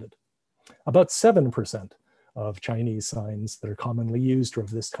intended. About 7% of Chinese signs that are commonly used are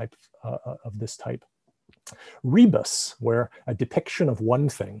of this type. Rebus, where a depiction of one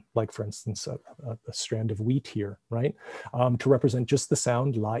thing, like for instance, a strand of wheat here, right? To represent just the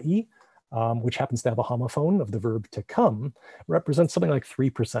sound lai, which happens to have a homophone of the verb to come, represents something like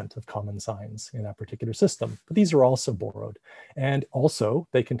 3% of common signs in that particular system. But these are also borrowed. And also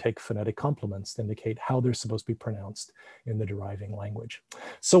they can take phonetic complements to indicate how they're supposed to be pronounced in the deriving language.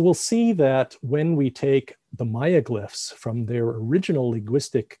 So we'll see that when we take the Maya glyphs from their original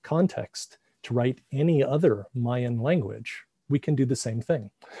linguistic context to write any other Mayan language, we can do the same thing.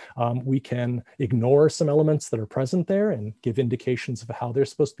 We can ignore some elements that are present there and give indications of how they're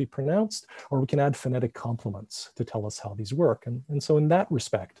supposed to be pronounced, or we can add phonetic complements to tell us how these work. And so in that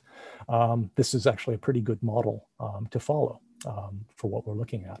respect, this is actually a pretty good model to follow for what we're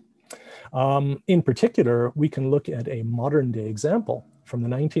looking at. In particular, we can look at a modern day example from the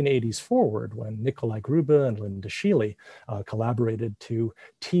 1980s forward, when Nikolai Grube and Linda Shealy collaborated to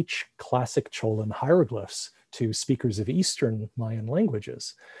teach classic Cholin hieroglyphs to speakers of Eastern Mayan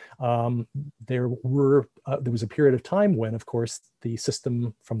languages. There was a period of time when, of course, the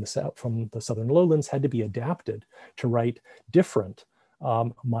system from the southern lowlands had to be adapted to write different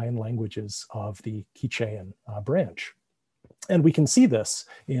Mayan languages of the Quichean branch. And we can see this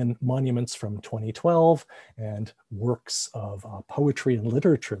in monuments from 2012 and works of poetry and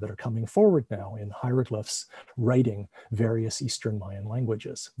literature that are coming forward now in hieroglyphs writing various Eastern Mayan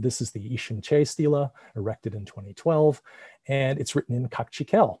languages. This is the Ixinche stela, erected in 2012, and it's written in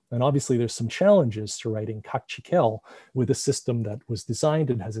Kaqchikel. And obviously there's some challenges to writing Kaqchikel with a system that was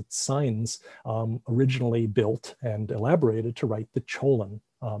designed and has its signs originally built and elaborated to write the Cholin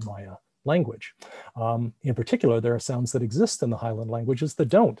Maya language. In particular, there are sounds that exist in the highland languages that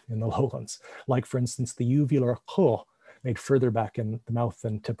don't in the lowlands, like for instance, the uvular ko, made further back in the mouth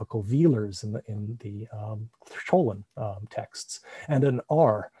than typical velars in the Cholin texts, and an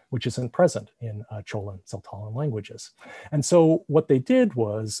r, which isn't present in Cholin Tzeltalan languages. And so what they did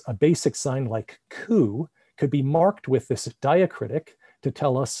was a basic sign like ku could be marked with this diacritic to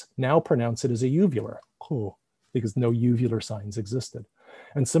tell us, now pronounce it as a uvular, ku, because no uvular signs existed.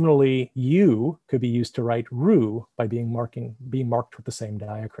 And similarly, U could be used to write Ru by being marked with the same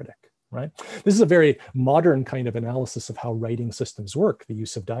diacritic. right? This is a very modern kind of analysis of how writing systems work, the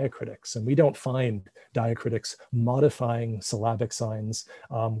use of diacritics. And we don't find diacritics modifying syllabic signs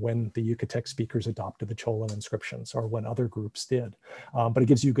when the Yucatec speakers adopted the Cholin inscriptions or when other groups did. But it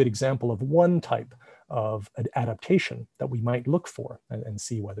gives you a good example of one type of an adaptation that we might look for and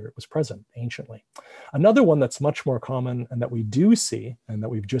see whether it was present anciently. Another one that's much more common and that we do see, and that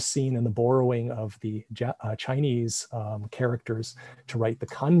we've just seen in the borrowing of the Chinese characters to write the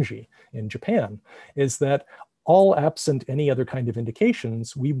kanji in Japan, is that all absent any other kind of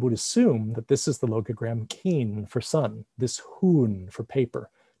indications, we would assume that this is the logogram kin for sun, this hun for paper,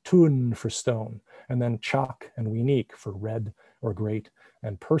 tun for stone, and then chak and winik for red or great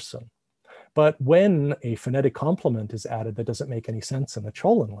and person. But when a phonetic complement is added that doesn't make any sense in the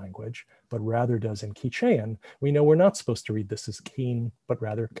Cholin language, but rather does in Quichean, we know we're not supposed to read this as kin, but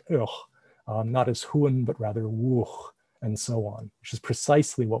rather not as hun, but rather wuch, and so on, which is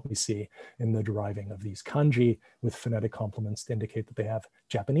precisely what we see in the deriving of these kanji with phonetic complements to indicate that they have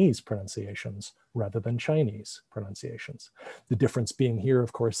Japanese pronunciations rather than Chinese pronunciations. The difference being here,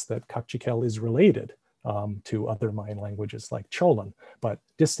 of course, that Kakchikel is related to other Mayan languages like Cholin, but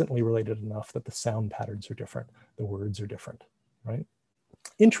distantly related enough that the sound patterns are different, the words are different, right?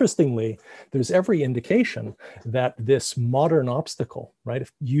 Interestingly, there's every indication that this modern obstacle, right,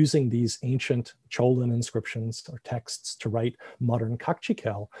 of using these ancient Cholin inscriptions or texts to write modern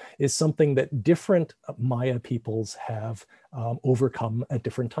Kakchikel is something that different Maya peoples have overcome at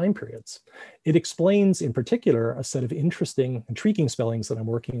different time periods. It explains in particular a set of interesting, intriguing spellings that I'm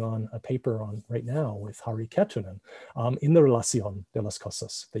working on a paper on right now with Hari Ketunen in the Relación de las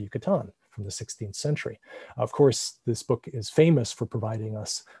Cosas de Yucatan from the 16th century. Of course, this book is famous for providing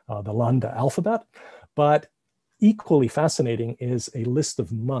us the Landa alphabet, but equally fascinating is a list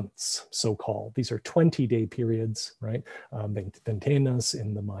of months, so-called. These are 20-day periods, right? Ventenas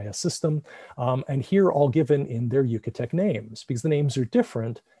in the Maya system, and here all given in their Yucatec names, because the names are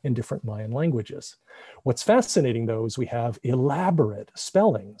different in different Mayan languages. What's fascinating, though, is we have elaborate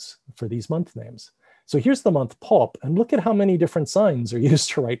spellings for these month names. So here's the month Pop, and look at how many different signs are used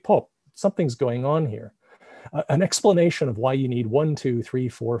to write Pop. Something's going on here. An explanation of why you need 1, 2, 3,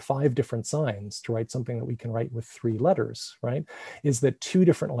 4, 5 different signs to write something that we can write with 3 letters, right, is that 2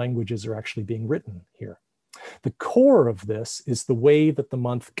 different languages are actually being written here. The core of this is the way that the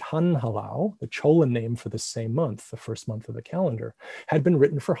month Kanhalau, the Cholin name for the same month, the first month of the calendar, had been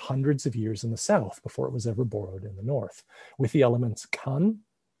written for hundreds of years in the south before it was ever borrowed in the north, with the elements kan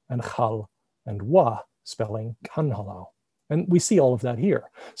and chal and wa spelling Kanhalau. And we see all of that here.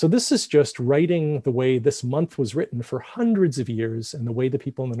 So this is just writing the way this month was written for hundreds of years and the way the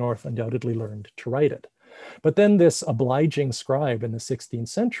people in the north undoubtedly learned to write it. But then this obliging scribe in the 16th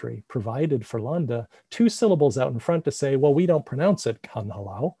century provided for Landa 2 syllables out in front to say, well, we don't pronounce it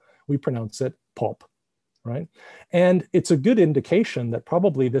Kanhalau, we pronounce it Pop, right? And it's a good indication that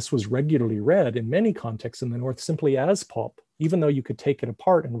probably this was regularly read in many contexts in the north simply as Pop, even though you could take it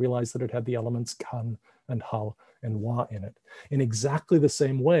apart and realize that it had the elements Kan and Hal and Wa in it, in exactly the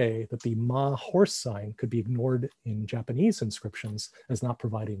same way that the Ma horse sign could be ignored in Japanese inscriptions as not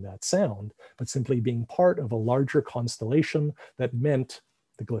providing that sound, but simply being part of a larger constellation that meant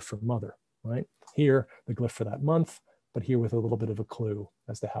the glyph for mother, right? Here, the glyph for that month, but here with a little bit of a clue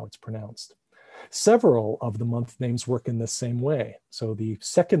as to how it's pronounced. Several of the month names work in this same way. So the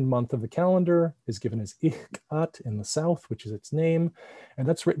second month of the calendar is given as Ik-at in the south, which is its name, and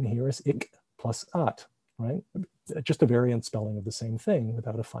that's written here as Ik plus at, right? Just a variant spelling of the same thing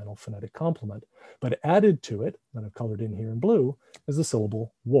without a final phonetic complement. But added to it, that I've colored in here in blue, is the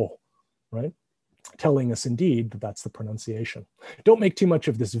syllable wo, right? Telling us indeed that that's the pronunciation. Don't make too much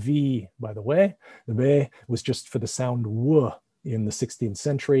of this V, by the way. The V was just for the sound W in the 16th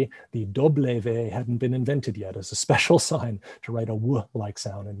century. The doble V hadn't been invented yet as a special sign to write a W-like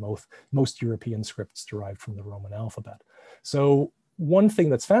sound in most European scripts derived from the Roman alphabet. So one thing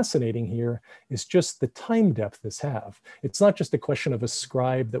that's fascinating here is just the time depth this have. It's not just a question of a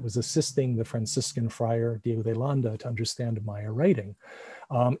scribe that was assisting the Franciscan friar Diego de Landa to understand Maya writing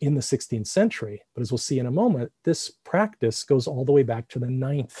in the 16th century. But as we'll see in a moment, this practice goes all the way back to the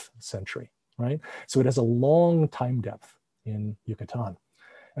 9th century, right? So it has a long time depth in Yucatan.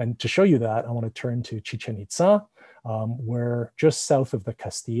 And to show you that, I want to turn to Chichen Itza, where just south of the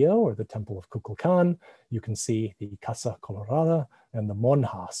Castillo, or the Temple of Kukulkan, you can see the Casa Colorada and the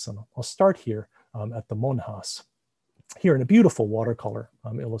Monjas. And I'll start here at the Monjas. here in a beautiful watercolor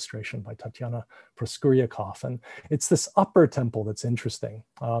illustration by Tatiana Proskuryakov. And it's this upper temple that's interesting.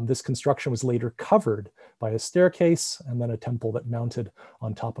 This construction was later covered by a staircase and then a temple that mounted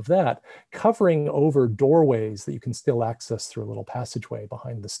on top of that, covering over doorways that you can still access through a little passageway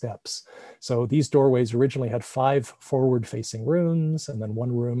behind the steps. So these doorways originally had 5 forward-facing rooms and then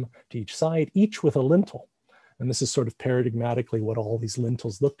 1 room to each side, each with a lintel. And this is sort of paradigmatically what all these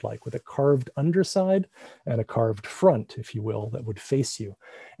lintels looked like, with a carved underside and a carved front, if you will, that would face you.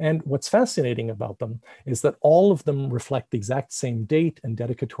 And what's fascinating about them is that all of them reflect the exact same date and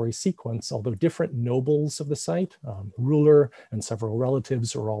dedicatory sequence, although different nobles of the site, ruler and several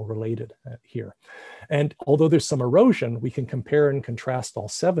relatives, are all related here. And although there's some erosion, we can compare and contrast all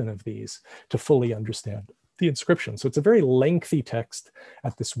 7 of these to fully understand the inscription. So it's a very lengthy text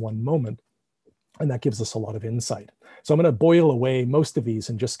at this one moment. And that gives us a lot of insight. So I'm going to boil away most of these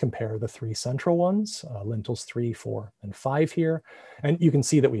and just compare the 3 central ones, lintels 3, 4, and 5 here. And you can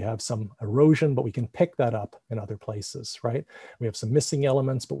see that we have some erosion, but we can pick that up in other places, right? We have some missing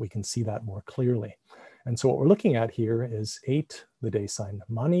elements, but we can see that more clearly. And so what we're looking at here is 8, the day sign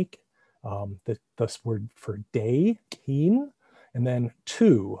manik, this word for day, keen, and then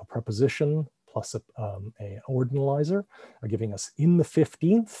 2, a preposition plus a ordinalizer, giving us in the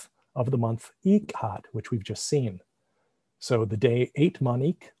 15th, of the month Ikhat, which we've just seen. So the day 8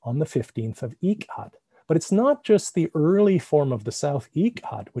 Manik on the 15th of Ikhat. But it's not just the early form of the South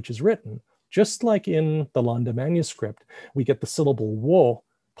Ikhat, which is written, just like in the Landa manuscript, we get the syllable wo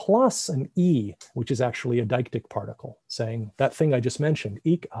plus an e, which is actually a deictic particle, saying that thing I just mentioned,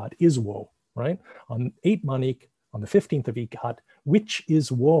 Ikhat, is wo, right? On 8 Manik, on the 15th of Ikhat, which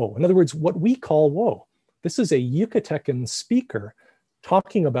is wo. In other words, what we call wo. This is a Yucatecan speaker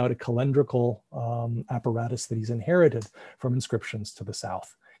talking about a calendrical apparatus that he's inherited from inscriptions to the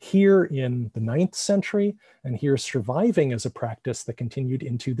south. Here in the 9th century, and here surviving as a practice that continued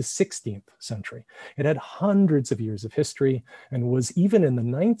into the 16th century. It had hundreds of years of history and was, even in the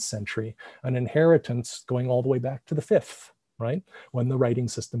 9th century, an inheritance going all the way back to the 5th, right? When the writing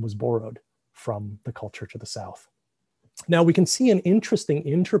system was borrowed from the culture to the south. Now we can see an interesting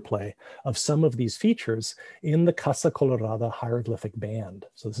interplay of some of these features in the Casa Colorada hieroglyphic band.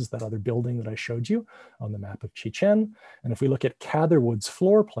 So this is that other building that I showed you on the map of Chichen. And if we look at Catherwood's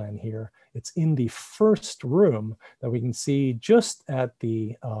floor plan here, it's in the first room that we can see just at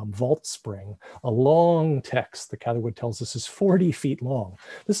the vault spring, a long text that Catherwood tells us is 40 feet long.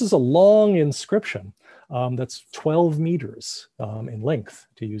 This is a long inscription that's 12 meters in length,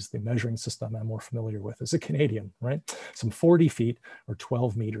 to use the measuring system I'm more familiar with as a Canadian, right? Some 40 feet or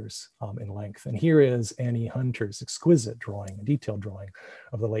 12 meters in length. And here is Annie Hunter's exquisite drawing, a detailed drawing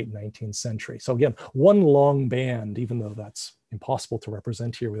of the late 19th century. So again, one long band, even though that's impossible to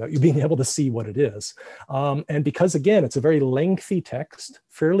represent here without you being able to see what it is. And because, again, it's a very lengthy text,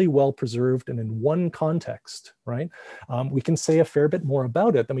 fairly well preserved and in one context, right? We can say a fair bit more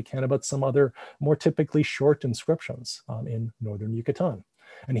about it than we can about some other more typically short inscriptions in Northern Yucatan.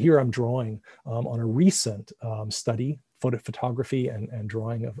 And here I'm drawing on a recent study, photography and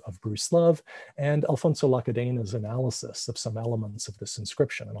drawing of Bruce Love and Alfonso Lacadena's analysis of some elements of this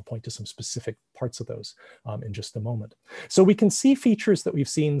inscription. And I'll point to some specific parts of those in just a moment. So we can see features that we've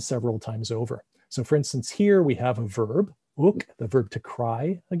seen several times over. So for instance, here we have a verb, uk, the verb to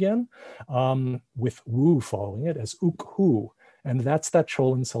cry again, with wu following it as uk-hu. And that's that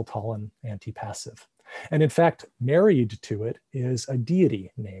Cholan Tzeltalan antipassive. And in fact, married to it is a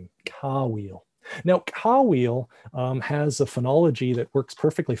deity named Kawil. Now, Kawil has a phonology that works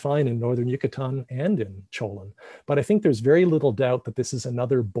perfectly fine in Northern Yucatan and in Cholan, but I think there's very little doubt that this is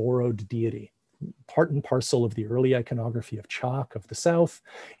another borrowed deity, part and parcel of the early iconography of Chak of the south.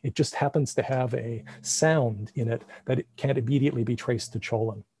 It just happens to have a sound in it that it can't immediately be traced to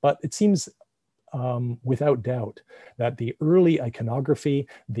Cholan, but it seems without doubt that the early iconography,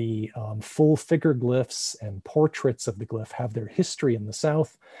 the full figure glyphs and portraits of the glyph have their history in the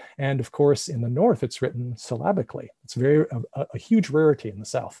south. And of course, in the north, it's written syllabically. It's a huge rarity in the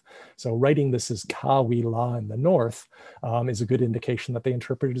south. So writing this as Kawila in the north is a good indication that they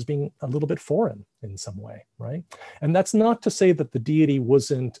interpret it as being a little bit foreign in some way, right? And that's not to say that the deity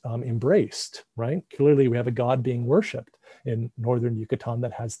wasn't embraced, right? Clearly, we have a god being worshipped in Northern Yucatan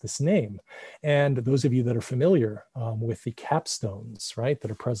that has this name. And those of you that are familiar with the capstones, right,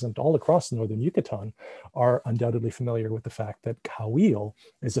 that are present all across Northern Yucatan are undoubtedly familiar with the fact that Kawil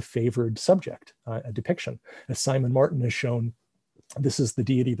is a favored subject, a depiction. As Simon Martin has shown This is the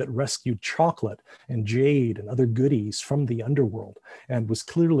deity that rescued chocolate and jade and other goodies from the underworld and was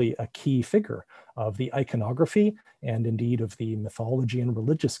clearly a key figure of the iconography and indeed of the mythology and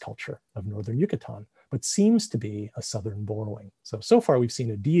religious culture of Northern Yucatan, but seems to be a Southern borrowing. So far we've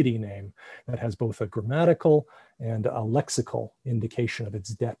seen a deity name that has both a grammatical and a lexical indication of its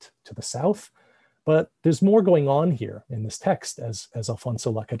debt to the South. But there's more going on here in this text, as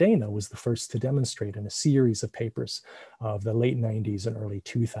Alfonso Lacadena was the first to demonstrate in a series of papers of the late 90s and early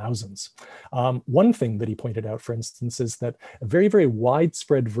 2000s. One thing that he pointed out, for instance, is that a very, very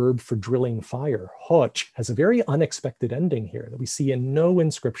widespread verb for drilling fire, hoch, has a very unexpected ending here that we see in no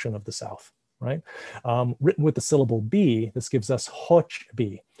inscription of the South, right? Written with the syllable B, this gives us hoch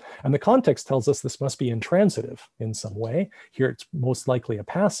B. And the context tells us this must be intransitive in some way. Here it's most likely a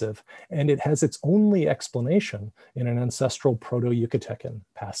passive, and it has its only explanation in an ancestral proto-Yucatecan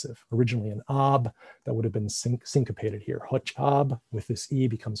passive, originally an ab that would have been syncopated here. Hoch ab with this E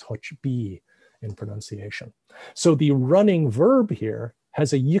becomes hoch B in pronunciation. So the running verb here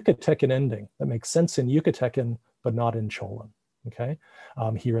has a Yucatecan ending that makes sense in Yucatecan, but not in Cholan, okay,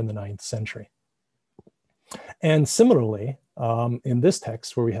 here in the 9th century. And similarly, in this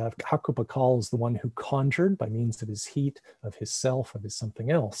text where we have Hakupakal is the one who conjured by means of his heat, of his self, of his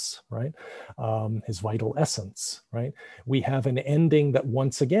something else, right? His vital essence, right? We have an ending that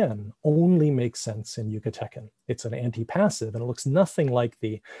once again only makes sense in Yucatecan. It's an anti-passive and it looks nothing like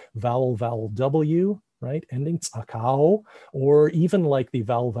the vowel W, right? Ending tsakao, or even like the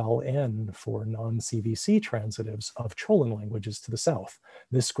vowel N for non-CVC transitives of Cholan languages to the south.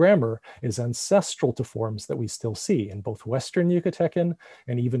 This grammar is ancestral to forms that we still see in both Western Yucatecan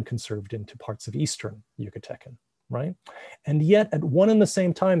and even conserved into parts of Eastern Yucatecan, right? And yet at one and the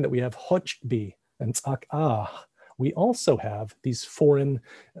same time that we have hochbi and tsakah, we also have these foreign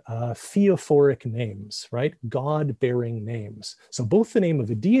theophoric names, right? God-bearing names. So both the name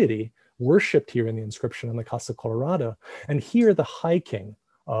of a deity worshipped here in the inscription on the Casa Colorada, and here the high king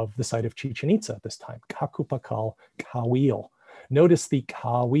of the site of Chichen Itza at this time, Kakupakal Kawil. Notice the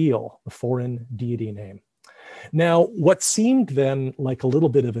Kawil, the foreign deity name. Now, what seemed then like a little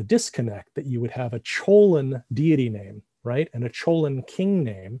bit of a disconnect that you would have a Cholan deity name, right, and a Cholan king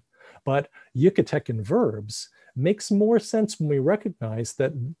name, but Yucatecan verbs makes more sense when we recognize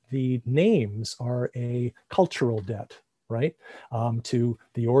that the names are a cultural debt, right, to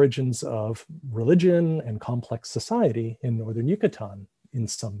the origins of religion and complex society in Northern Yucatan in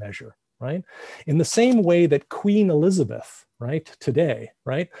some measure, right? In the same way that Queen Elizabeth, right, today,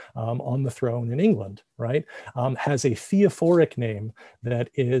 right, on the throne in England, right, has a theophoric name that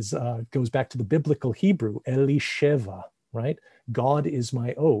is, goes back to the biblical Hebrew, Elisheva, right? God is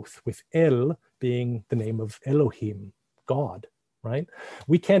my oath, with El being the name of Elohim, God, right?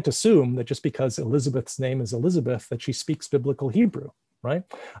 We can't assume that just because Elizabeth's name is Elizabeth that she speaks biblical Hebrew, right?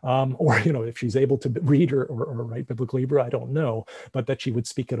 Or, you know, if she's able to read or write biblical Hebrew, I don't know, but that she would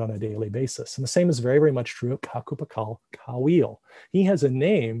speak it on a daily basis. And the same is very, very much true of Kakupakal Kawil. He has a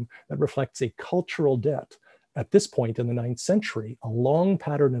name that reflects a cultural debt. At this point in the 9th century, a long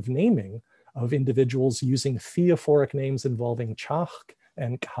pattern of naming of individuals using theophoric names involving Chach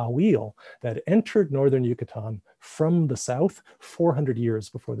and Kawil that entered Northern Yucatan from the south 400 years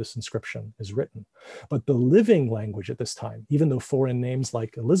before this inscription is written. But the living language at this time, even though foreign names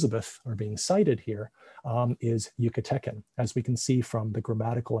like Elizabeth are being cited here, is Yucatecan, as we can see from the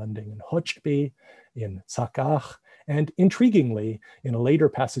grammatical ending in Hochbi, in Tsakach, and intriguingly, in a later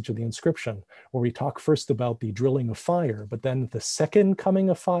passage of the inscription, where we talk first about the drilling of fire, but then the second coming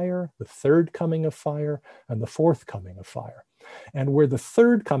of fire, the third coming of fire, and the fourth coming of fire. And where the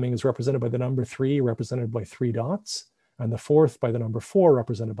third coming is represented by the number 3, represented by 3 dots, and the fourth by the number 4,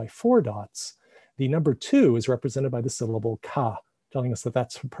 represented by 4 dots, the number 2 is represented by the syllable ka, telling us that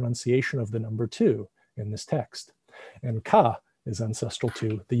that's a pronunciation of the number 2 in this text. And ka is ancestral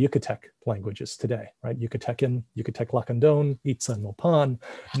to the Yucatec languages today, right? Yucatecan, Yucatec Lacandon, Itza and Mopan,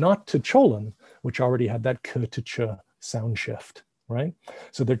 not to Cholan, which already had that k to ch sound shift, right?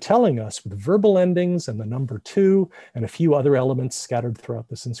 So they're telling us with verbal endings and the number 2 and a few other elements scattered throughout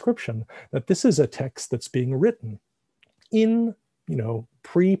this inscription that this is a text that's being written in, you know,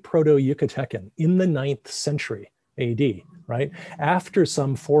 pre-Proto-Yucatecan, in the 9th century AD, right? After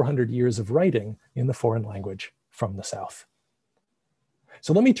some 400 years of writing in the foreign language from the south.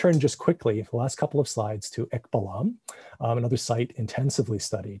 So let me turn just quickly, the last couple of slides, to Ekbalam, another site intensively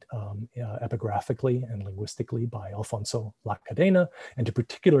studied epigraphically and linguistically by Alfonso Lacadena, and in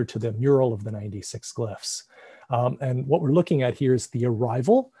particular to the mural of the 96 glyphs. And what we're looking at here is the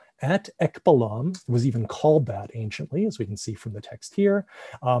arrival at Ekbalam. It was even called that anciently, as we can see from the text here,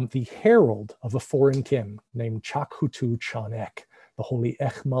 the herald of a foreign king named Chakhutu Chanek, the holy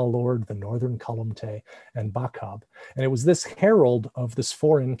Echmal lord, the northern Kalumte, and Bakab. And it was this herald of this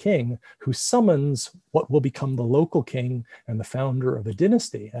foreign king who summons what will become the local king and the founder of a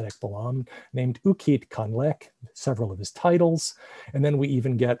dynasty at Ekbalam named Ukit Kanlek, several of his titles. And then we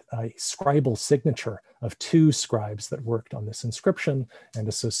even get a scribal signature of 2 scribes that worked on this inscription and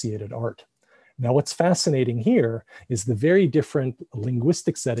associated art. Now, what's fascinating here is the very different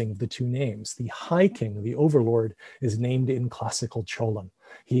linguistic setting of the 2 names. The High King, the overlord, is named in classical Cholan.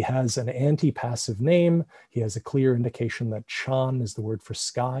 He has an anti-passive name. He has a clear indication that Chan is the word for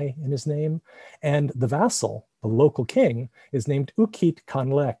sky in his name. And the vassal, the local king, is named Ukit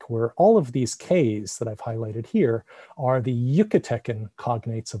Kanlek, where all of these Ks that I've highlighted here are the Yukatekan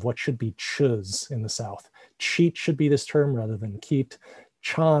cognates of what should be chuz in the south. Cheat should be this term rather than keet.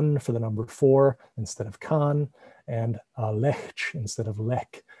 Chan for the number 4 instead of Khan, and Lech instead of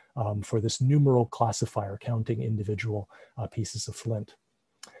Lek for this numeral classifier counting individual pieces of flint.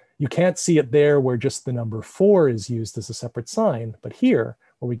 You can't see it there where just the number 4 is used as a separate sign, but here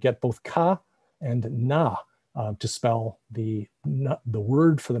where we get both ka and na to spell the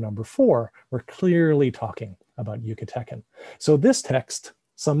word for the number 4, we're clearly talking about Yucatecan. So this text,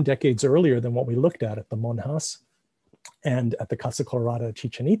 some decades earlier than what we looked at the Monjas, and at the Casa Colorada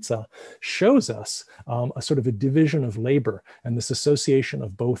Chichen Itza, shows us a sort of a division of labor and this association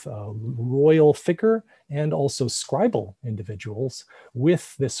of both a royal figure and also scribal individuals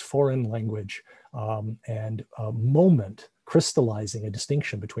with this foreign language and a moment crystallizing a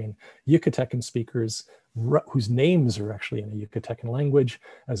distinction between Yucatecan speakers whose names are actually in a Yucatecan language,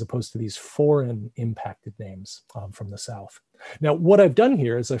 as opposed to these foreign impacted names from the South. Now, what I've done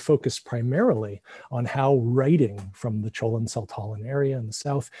here is I focus primarily on how writing from the Cholan Tzeltalan area in the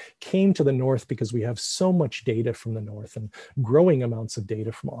South came to the North, because we have so much data from the North and growing amounts of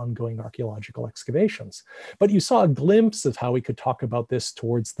data from ongoing archaeological excavations. But you saw a glimpse of how we could talk about this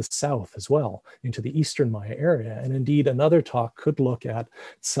towards the South as well, into the Eastern Maya area. And indeed, another talk could look at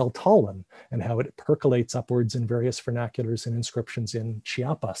Tzeltalan and how it percolates upwards in various vernaculars and inscriptions in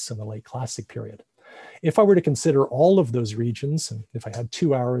Chiapas in the Late Classic period. If I were to consider all of those regions, and if I had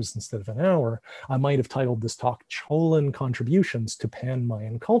 2 hours instead of an hour, I might have titled this talk Cholan Contributions to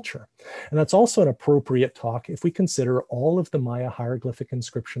Pan-Mayan Culture. And that's also an appropriate talk if we consider all of the Maya hieroglyphic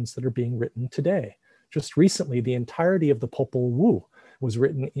inscriptions that are being written today. Just recently, the entirety of the Popol Vuh was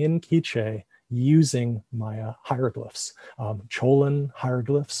written in Quiche using Maya hieroglyphs. Cholan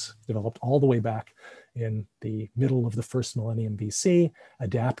hieroglyphs developed all the way back in the middle of the 1st millennium BC,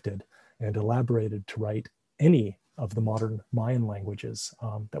 adapted and elaborated to write any of the modern Mayan languages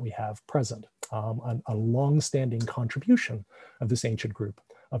that we have present, a long-standing contribution of this ancient group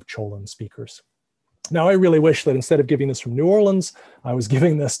of Cholan speakers. Now, I really wish that instead of giving this from New Orleans, I was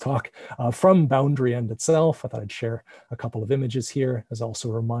giving this talk from Boundary End itself. I thought I'd share a couple of images here as also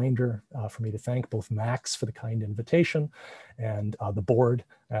a reminder for me to thank both Max for the kind invitation and the board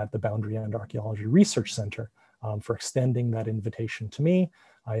at the Boundary End Archaeology Research Center for extending that invitation to me.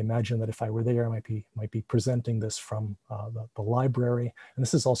 I imagine that if I were there, I might be presenting this from the library. And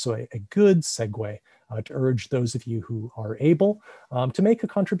this is also a good segue to urge those of you who are able to make a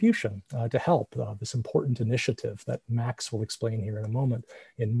contribution to help this important initiative that Max will explain here in a moment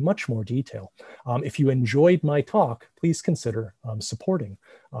in much more detail. If you enjoyed my talk, please consider supporting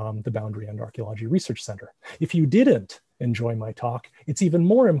the Boundary End Archaeology Research Center. If you didn't enjoy my talk, it's even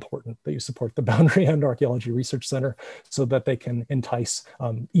more important that you support the Boundary End Archaeology Research Center so that they can entice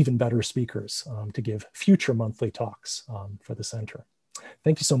even better speakers to give future monthly talks for the center.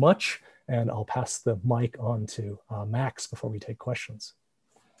 Thank you so much, and I'll pass the mic on to Max before we take questions.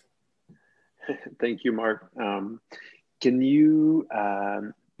 Thank you, Mark. Can you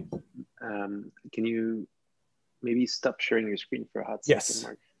maybe stop sharing your screen for a hot second, Yes.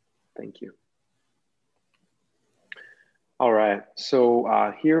 Mark? Thank you. All right,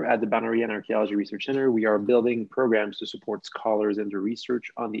 so here at the Boundary End Archaeology Research Center, we are building programs to support scholars in their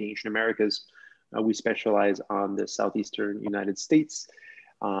research on the ancient Americas. We specialize on the southeastern United States,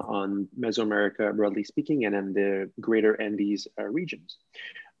 on Mesoamerica, broadly speaking, and in the greater Andes regions.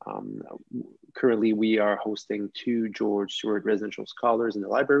 Currently, we are hosting 2 George Stewart residential scholars in the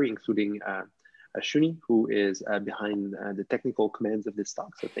library, including Ashuni, who is behind the technical commands of this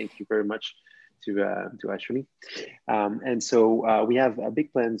talk. So thank you very much to Ashuni. And so we have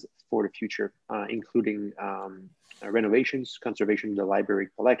big plans for the future, including renovations, conservation of the library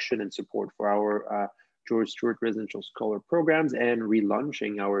collection, and support for our George Stewart Residential Scholar programs, and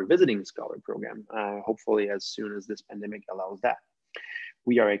relaunching our Visiting Scholar program, hopefully as soon as this pandemic allows that.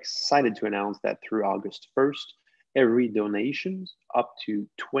 We are excited to announce that through August 1st, Every donation up to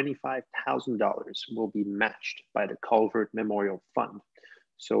 $25,000 will be matched by the Culvert Memorial Fund.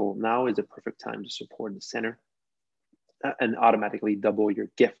 So now is a perfect time to support the center and automatically double your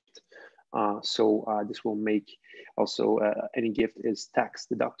gift. This will make also any gift is tax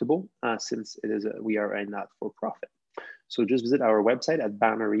deductible since it is we are a not-for-profit. So just visit our website at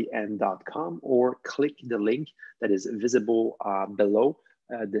boundaryn.com or click the link that is visible below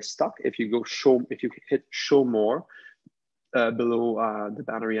this talk. If you hit show more below the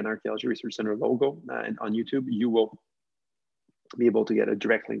Boundary and Archaeology Research Center logo and on YouTube, you will be able to get a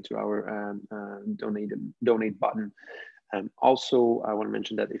direct link to our donate button. Also, I want to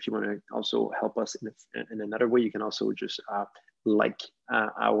mention that if you want to also help us in another way, you can also just like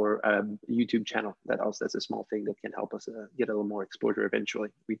our YouTube channel. That's a small thing that can help us get a little more exposure eventually.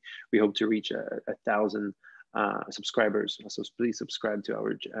 We hope to reach 1,000 subscribers. So please subscribe to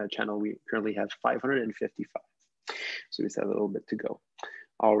our channel. We currently have 555. So we still have a little bit to go.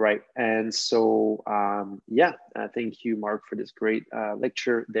 All right, and so thank you, Marc, for this great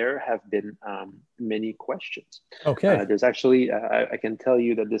lecture. There have been many questions. Okay. There's actually, I can tell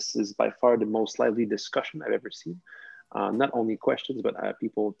you that this is by far the most lively discussion I've ever seen. Not only questions, but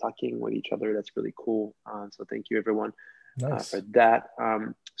people talking with each other. That's really cool. So thank you, everyone, for that.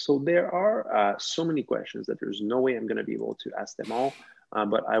 So there are so many questions that there's no way I'm going to be able to ask them all,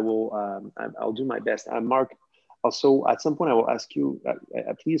 but I will. I'll do my best. Marc. Also, at some point, I will ask you,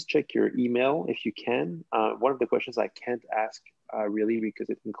 please check your email if you can. One of the questions I can't ask really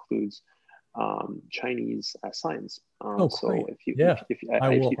because it includes Chinese signs. So if you, I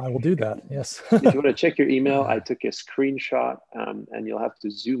will do that. Yes. If you want to check your email, I took a screenshot, and you'll have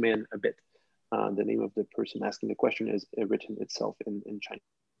to zoom in a bit. The name of the person asking the question is written itself in Chinese.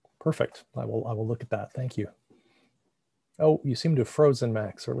 Perfect. I will look at that. Thank you. Oh, you seem to have frozen,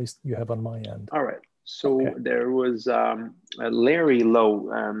 Max, or at least you have on my end. All right. So there was Larry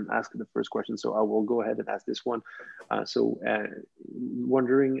Lowe asked the first question. So I will go ahead and ask this one. He was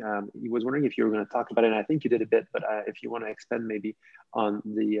wondering if you were going to talk about it. And I think you did a bit, but if you want to expand maybe on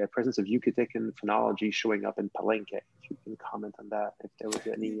the presence of Yucatecan phonology showing up in Palenque, if you can comment on that, if there was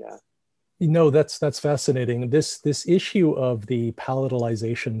any. That's fascinating. This issue of the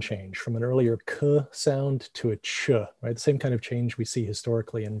palatalization change from an earlier k sound to a ch, right? The same kind of change we see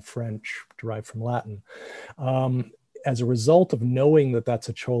historically in French, derived from Latin. As a result of knowing that that's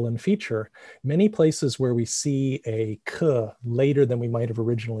a Cholan feature, many places where we see a k later than we might have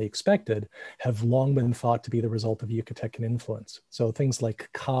originally expected have long been thought to be the result of Yucatecan influence. So things like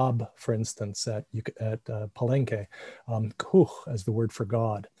Cab, for instance, at Palenque, Kuch as the word for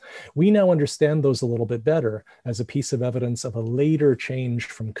God. We now understand those a little bit better as a piece of evidence of a later change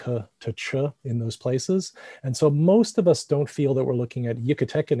from k to ch in those places. And so most of us don't feel that we're looking at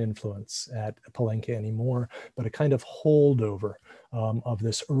Yucatecan influence at Palenque anymore, but a kind of holdover of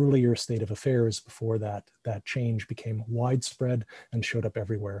this earlier state of affairs before that change became widespread and showed up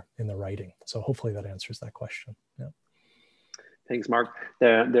everywhere in the writing. So hopefully that answers that question. Yeah. Thanks, Marc.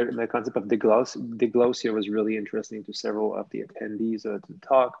 The concept of diglossia was really interesting to several of the attendees to the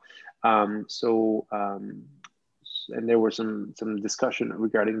talk. And there were some discussion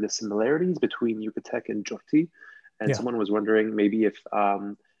regarding the similarities between Yucatec and Chorti. And someone was wondering maybe if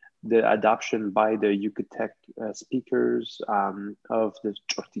the adoption by the Yucatec speakers of the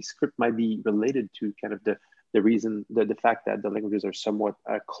Chorti script might be related to kind of the fact that the languages are somewhat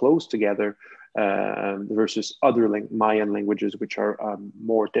close together versus other Mayan languages, which are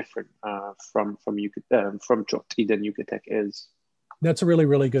more different from Chorti than Yucatec is. That's a really,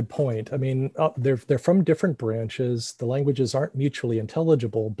 really good point. I mean, they're from different branches. The languages aren't mutually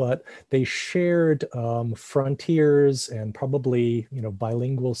intelligible, but they shared frontiers and probably,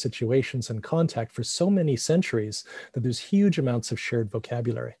 bilingual situations and contact for so many centuries that there's huge amounts of shared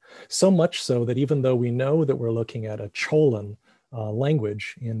vocabulary. So much so that even though we know that we're looking at a Cholan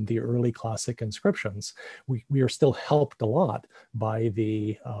language in the early classic inscriptions, we are still helped a lot by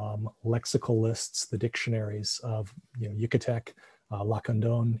the lexical lists, the dictionaries of Yucatec,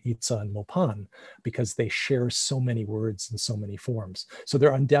 Lacandon, Itza, and Mopan, because they share so many words and so many forms. So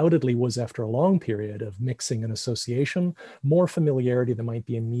there undoubtedly was, after a long period of mixing and association, more familiarity than might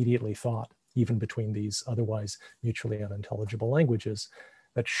be immediately thought, even between these otherwise mutually unintelligible languages,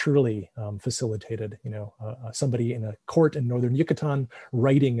 that surely facilitated, somebody in a court in Northern Yucatan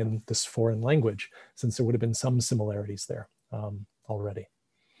writing in this foreign language, since there would have been some similarities there already.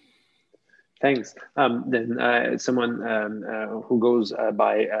 Thanks. Then someone who goes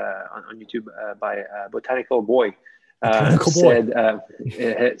by on YouTube by Botanical Boy Botanical boy.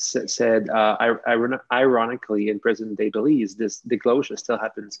 Ironically, in present-day Belize, this diglosia still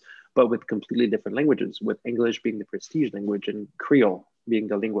happens, but with completely different languages, with English being the prestige language and Creole being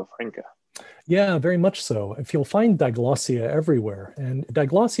the lingua franca. Yeah, very much so. If you'll find diglossia everywhere, and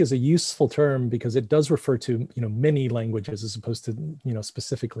diglossia is a useful term because it does refer to many languages as opposed to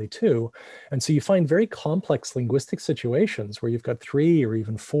specifically two, and so you find very complex linguistic situations where you've got 3 or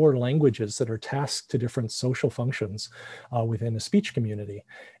even 4 languages that are tasked to different social functions within a speech community.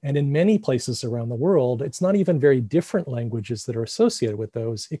 And in many places around the world, it's not even very different languages that are associated with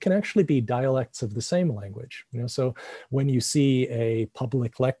those. It can actually be dialects of the same language. So when you see a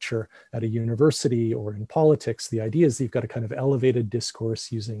public lecture at a university or in politics, the idea is that you've got a kind of elevated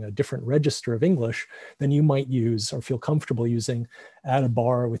discourse using a different register of English than you might use or feel comfortable using at a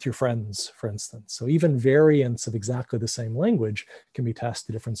bar with your friends, for instance. So even variants of exactly the same language can be tasked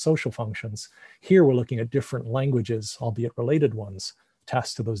to different social functions. Here we're looking at different languages, albeit related ones,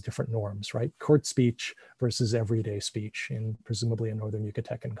 tasked to those different norms, right? Court speech versus everyday speech in presumably a Northern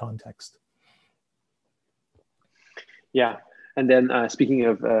Yucatán context. Yeah. And then speaking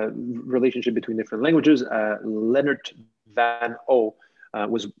of relationship between different languages, Leonard Van O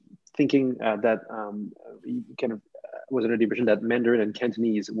was thinking that kind of was under the impression that Mandarin and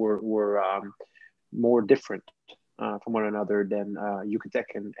Cantonese were more different from one another than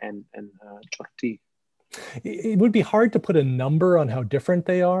Yucatecan and Choctaw. It would be hard to put a number on how different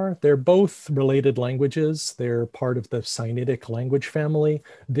they are. They're both related languages. They're part of the Sinitic language family.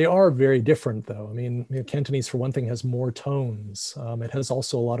 They are very different, though. I mean, Cantonese, for one thing, has more tones. It has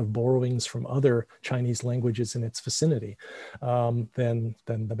also a lot of borrowings from other Chinese languages in its vicinity than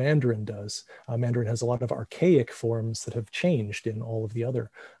the Mandarin does. Mandarin has a lot of archaic forms that have changed in all of the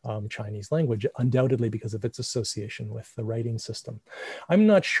other Chinese language, undoubtedly because of its association with the writing system. I'm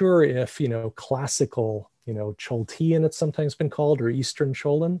not sure if, classical Choltean, it's sometimes been called, or Eastern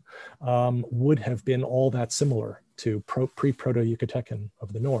Cholan, would have been all that similar to pre-Proto-Yucatecan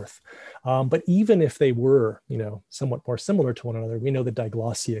of the North. But even if they were, somewhat more similar to one another, we know that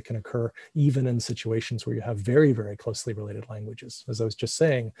diglossia can occur even in situations where you have very, very closely related languages. As I was just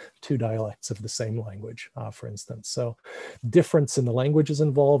saying, 2 dialects of the same language, for instance. So difference in the languages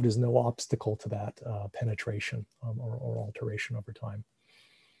involved is no obstacle to that penetration or alteration over time.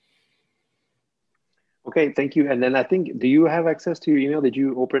 Okay, thank you. And then I think, do you have access to your email? Did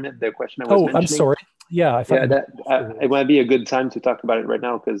you open it? The question I was mentioning? I'm sorry. Yeah, I thought it might be a good time to talk about it right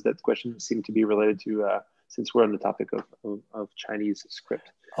now because that question seemed to be related to, since we're on the topic of Chinese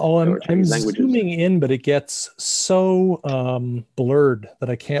script. Oh, I'm zooming in, but it gets so blurred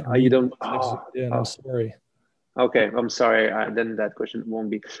that I can't read. You don't? I'm sorry. Okay, I'm sorry. Then that question won't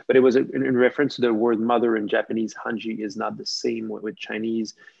be. But it was in reference to the word mother in Japanese. Hanji is not the same with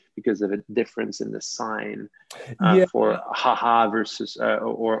Chinese, because of a difference in the sign for haha versus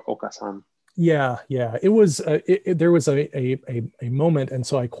or okasan. Yeah. It was there was a moment, and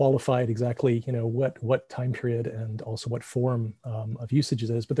so I qualified exactly what time period and also what form of usage it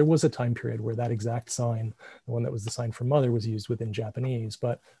is. But there was a time period where that exact sign, the one that was the sign for mother, was used within Japanese.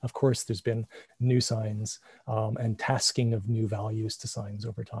 But of course, there's been new signs and tasking of new values to signs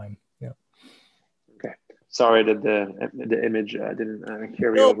over time. Yeah. Okay. Sorry that the image didn't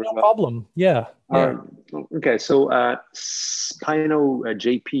carry over. No problem. Yeah. Okay, so Spino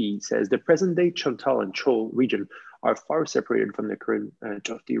JP says the present-day Tzeltalan and Chol region are far separated from the current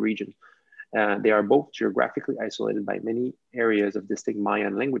Choctaw region. They are both geographically isolated by many areas of distinct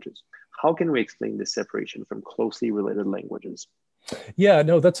Mayan languages. How can we explain this separation from closely related languages? Yeah,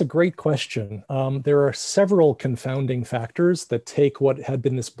 no, that's a great question. There are several confounding factors that take what had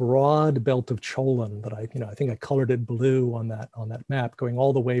been this broad belt of Cholan that I think I colored it blue on that map, going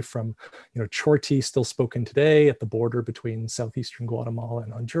all the way from, Chorti, still spoken today at the border between southeastern Guatemala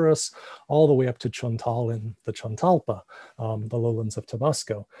and Honduras, all the way up to Tzeltalan, the Chontalpa, the lowlands of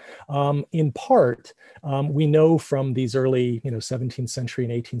Tabasco. In part, we know from these early, 17th century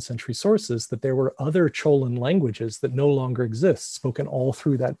and 18th century sources that there were other Cholan languages that no longer exist, spoken all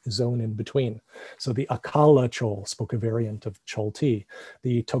through that zone in between. So the Akala Chol spoke a variant of Cholti,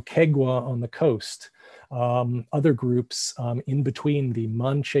 the Toquegua on the coast, other groups in between the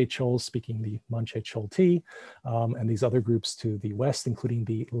Manche Chol speaking the Manche Cholti, and these other groups to the west, including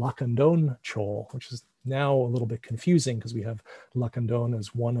the Lacandon Chol, which is now a little bit confusing because we have Lacandon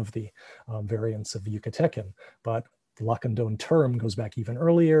as one of the variants of Yucatecan, but the Lacandon term goes back even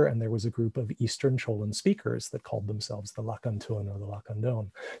earlier, and there was a group of Eastern Cholan speakers that called themselves the Lacantun or the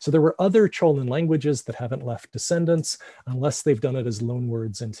Lacandon. So there were other Cholan languages that haven't left descendants unless they've done it as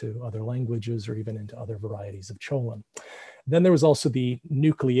loanwords into other languages or even into other varieties of Cholan. Then there was also the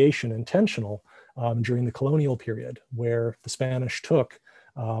nucleation, intentional, during the colonial period, where the Spanish took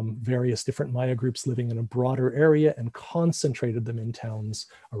various different Maya groups living in a broader area and concentrated them in towns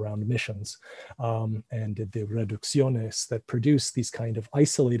around missions, and did the reducciones that produced these kind of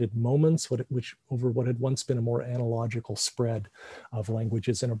isolated moments which over what had once been a more analogical spread of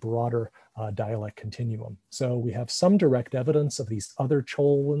languages in a broader dialect continuum. So we have some direct evidence of these other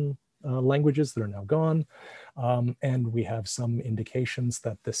Cholin languages that are now gone. And we have some indications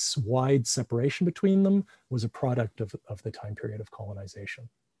that this wide separation between them was a product of the time period of colonization.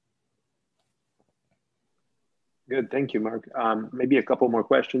 Good, thank you, Mark. Maybe a couple more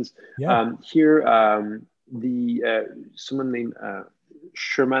questions. Yeah. Here, someone named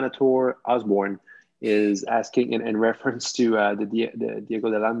Shermanator Osborne is asking in reference to the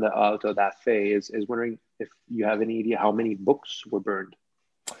Diego de Landa Auto da Fe, is wondering if you have any idea how many books were burned.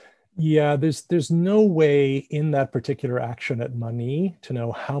 Yeah, there's no way in that particular action at Mani to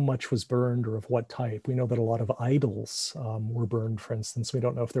know how much was burned or of what type. We know that a lot of idols were burned, for instance. We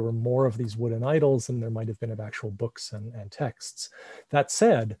don't know if there were more of these wooden idols than there might have been of actual books and texts. That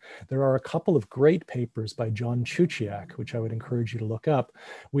said, there are a couple of great papers by John Chuchiak, which I would encourage you to look up,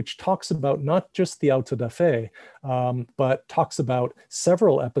 which talks about not just the Auto da Fe, but talks about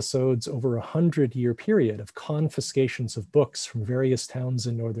several episodes over 100-year period of confiscations of books from various towns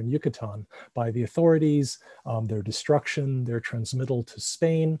in northern Yucatan by the authorities, their destruction, their transmittal to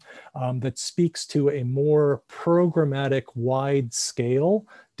Spain, that speaks to a more programmatic, wide-scale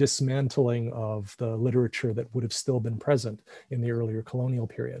dismantling of the literature that would have still been present in the earlier colonial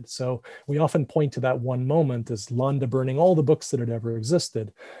period. So we often point to that one moment as Landa burning all the books that had ever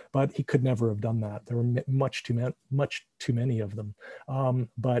existed, but he could never have done that. There were much too many of them.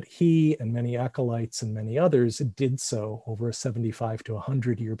 But he and many acolytes and many others did so over a 75 to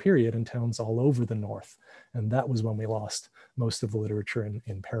 100-year period in towns all over the north. And that was when we lost most of the literature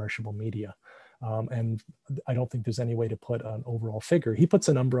in perishable media. And I don't think there's any way to put an overall figure. He puts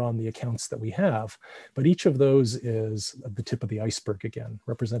a number on the accounts that we have, but each of those is the tip of the iceberg again,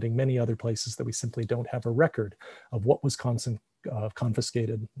 representing many other places that we simply don't have a record of what was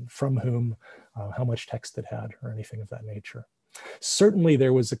confiscated, from whom, how much text it had, or anything of that nature. Certainly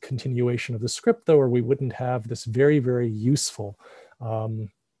there was a continuation of the script, though, or we wouldn't have this very, very useful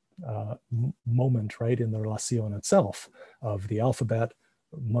moment, right, in the relacion itself of the alphabet,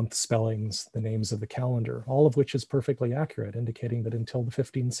 month spellings, the names of the calendar, all of which is perfectly accurate, indicating that until the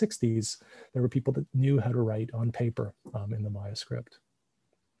 1560s, there were people that knew how to write on paper in the Maya script.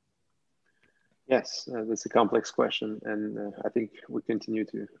 Yes, that's a complex question. And I think we continue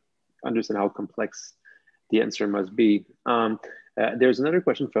to understand how complex the answer must be. There's another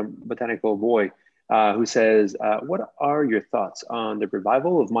question from Botanical Boy who says, what are your thoughts on the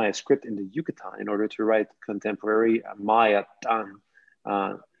revival of Maya script in the Yucatan in order to write contemporary Maya Tan?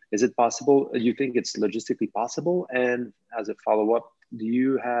 Is it possible? You think it's logistically possible? And as a follow-up, do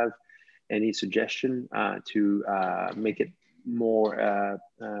you have any suggestion to make it more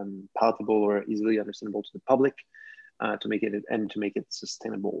palatable or easily understandable to the public, to make it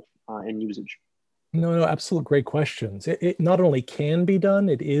sustainable in usage? No, absolute great questions. It not only can be done,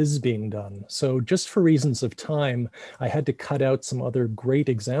 it is being done. So just for reasons of time, I had to cut out some other great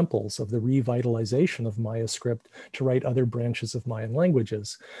examples of the revitalization of Maya script to write other branches of Mayan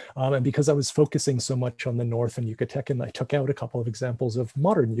languages. And because I was focusing so much on the Northern Yucatecan, I took out a couple of examples of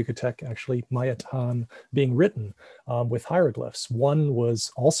modern Yucatec, actually Maya Tan being written with hieroglyphs. One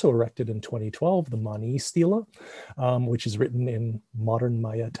was also erected in 2012, the Mani stela, which is written in modern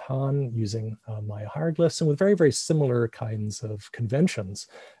Maya Tan using Maya hieroglyphs and with very, very similar kinds of conventions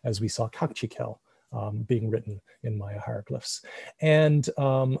as we saw Kakchikel being written in Maya hieroglyphs. And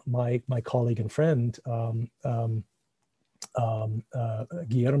my colleague and friend,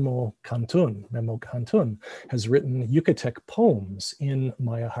 Guillermo Cantun, Memo Cantun, has written Yucatec poems in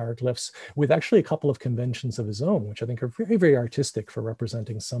Maya hieroglyphs with actually a couple of conventions of his own, which I think are very, very artistic for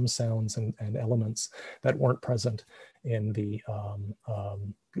representing some sounds and elements that weren't present in the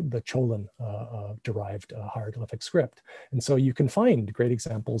Cholin derived hieroglyphic script. And so you can find great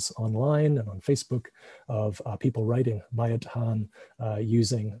examples online and on Facebook of people writing Maya Tan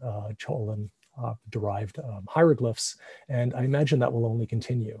using Cholin derived hieroglyphs. And I imagine that will only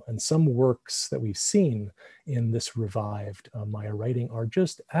continue. And some works that we've seen in this revived Maya writing are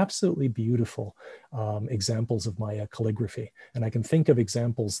just absolutely beautiful examples of Maya calligraphy. And I can think of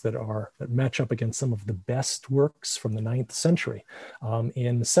examples that match up against some of the best works from the 9th century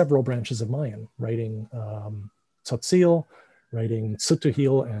in several branches of Mayan, writing Tzotzil, writing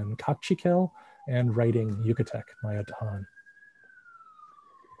Tzutuhil and Kakchikel, and writing Yucatec, Maya Tan.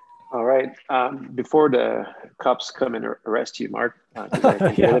 All right. right. Before the cops come and arrest you, Mark, because I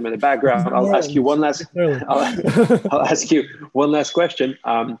can hear them in the background, I'll ask you one last. I'll ask you one last question.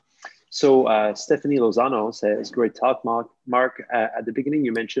 So Stephanie Lozano says, "Great talk, Mark. At the beginning,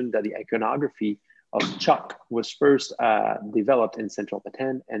 you mentioned that the iconography of chalk was first developed in central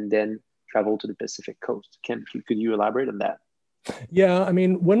Yucatan and then traveled to the Pacific coast. Could you elaborate on that?" Yeah, I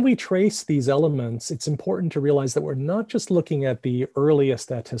mean, when we trace these elements, it's important to realize that we're not just looking at the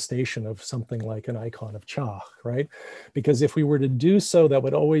earliest attestation of something like an icon of chalk, right? Because if we were to do so, that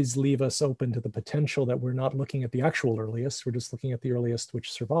would always leave us open to the potential that we're not looking at the actual earliest, we're just looking at the earliest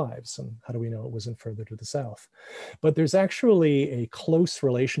which survives. And how do we know it wasn't further to the south? But there's actually a close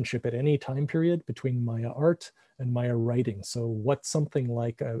relationship at any time period between Maya art and Maya writing. So what something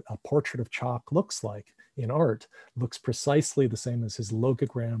like a portrait of chalk looks like in art looks precisely the same as his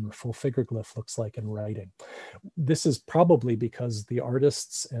logogram or full figure glyph looks like in writing. This is probably because the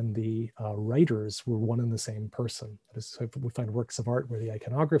artists and the writers were one and the same person. So we find works of art where the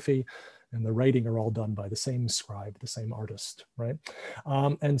iconography and the writing are all done by the same scribe, the same artist, right?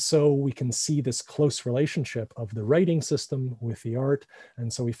 And so we can see this close relationship of the writing system with the art.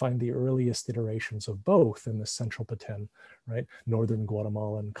 And so we find the earliest iterations of both in the central Petén, right? Northern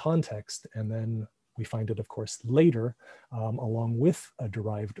Guatemalan context. And then we find it, of course, later, along with a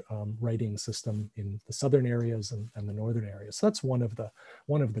derived writing system in the southern areas and the northern areas. So that's one of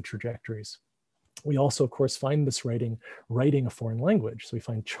the trajectories. We also, of course, find this writing a foreign language. So we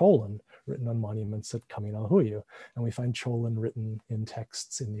find Cholan written on monuments at Kaminalhuyu, and we find Cholan written in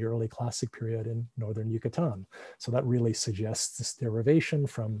texts in the early classic period in northern Yucatan. So that really suggests this derivation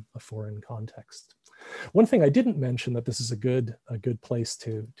from a foreign context. One thing I didn't mention that this is a good place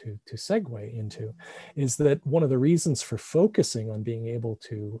to segue into is that one of the reasons for focusing on being able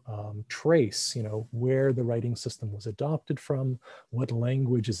to trace, where the writing system was adopted from, what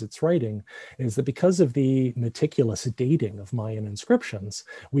language is its writing, is that because of the meticulous dating of Mayan inscriptions,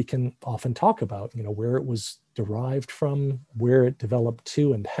 we can often talk about, where it was derived from, where it developed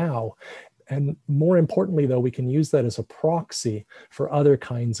to, and how. And more importantly, though, we can use that as a proxy for other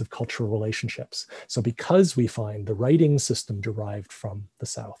kinds of cultural relationships. So because we find the writing system derived from the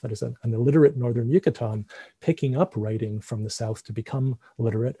south, that is an illiterate northern Yucatan picking up writing from the south to become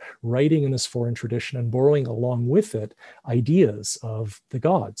literate, writing in this foreign tradition and borrowing along with it ideas of the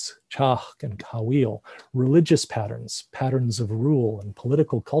gods, Chach and Kawil, religious patterns of rule and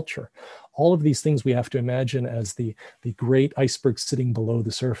political culture. All of these things we have to imagine as the great iceberg sitting below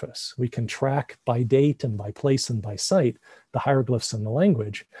the surface. We can track by date and by place and by site the hieroglyphs and the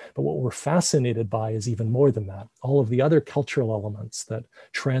language, but what we're fascinated by is even more than that. All of the other cultural elements that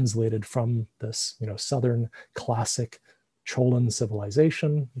translated from this, southern classic Cholan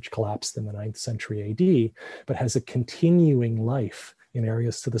civilization, which collapsed in the 9th century AD, but has a continuing life in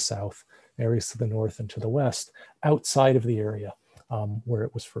areas to the south, areas to the north and to the west, outside of the area where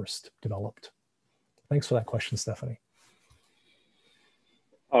it was first developed. Thanks for that question, Stephanie.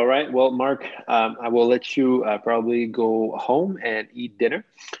 All right, well, Mark, I will let you probably go home and eat dinner.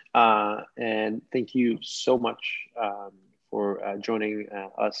 And thank you so much for joining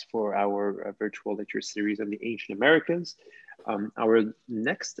us for our virtual lecture series on the ancient Americas. Our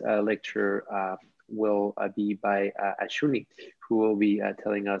next lecture will be by Ashuni, who will be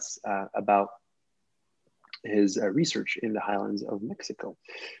telling us about his research in the highlands of Mexico.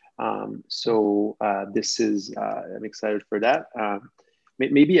 So this is, I'm excited for that.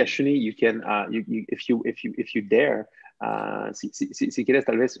 Maybe Ashuni, you can, if you dare, si quieres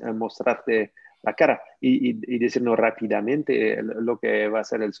tal vez mostrarte la cara y decirnos rápidamente lo que va a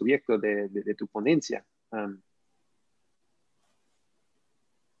ser el sujeto de tu ponencia.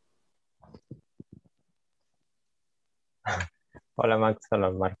 Hola Max,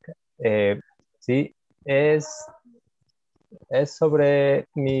 hola Marc. Sí, es sobre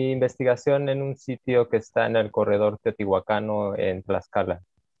mi investigación en un sitio que está en el corredor teotihuacano en Tlaxcala,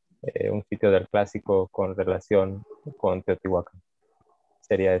 un sitio del clásico con relación con Teotihuacán.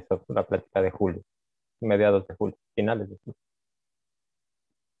 Sería eso, la plática de julio, mediados de julio, finales de julio.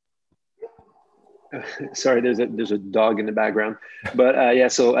 Sorry, there's a dog in the background, but yeah.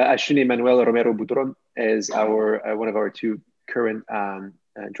 So Ashuni Manuel Romero Butron is our one of our two current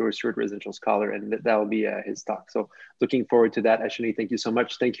George Stewart residential scholar, and that will be his talk. So looking forward to that. Ashuni, thank you so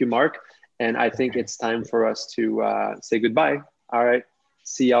much. Thank you, Mark. And I think it's time for us to say goodbye. All right.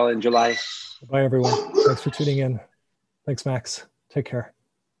 See y'all in July. Bye, everyone. Thanks for tuning in. Thanks, Max. Take care.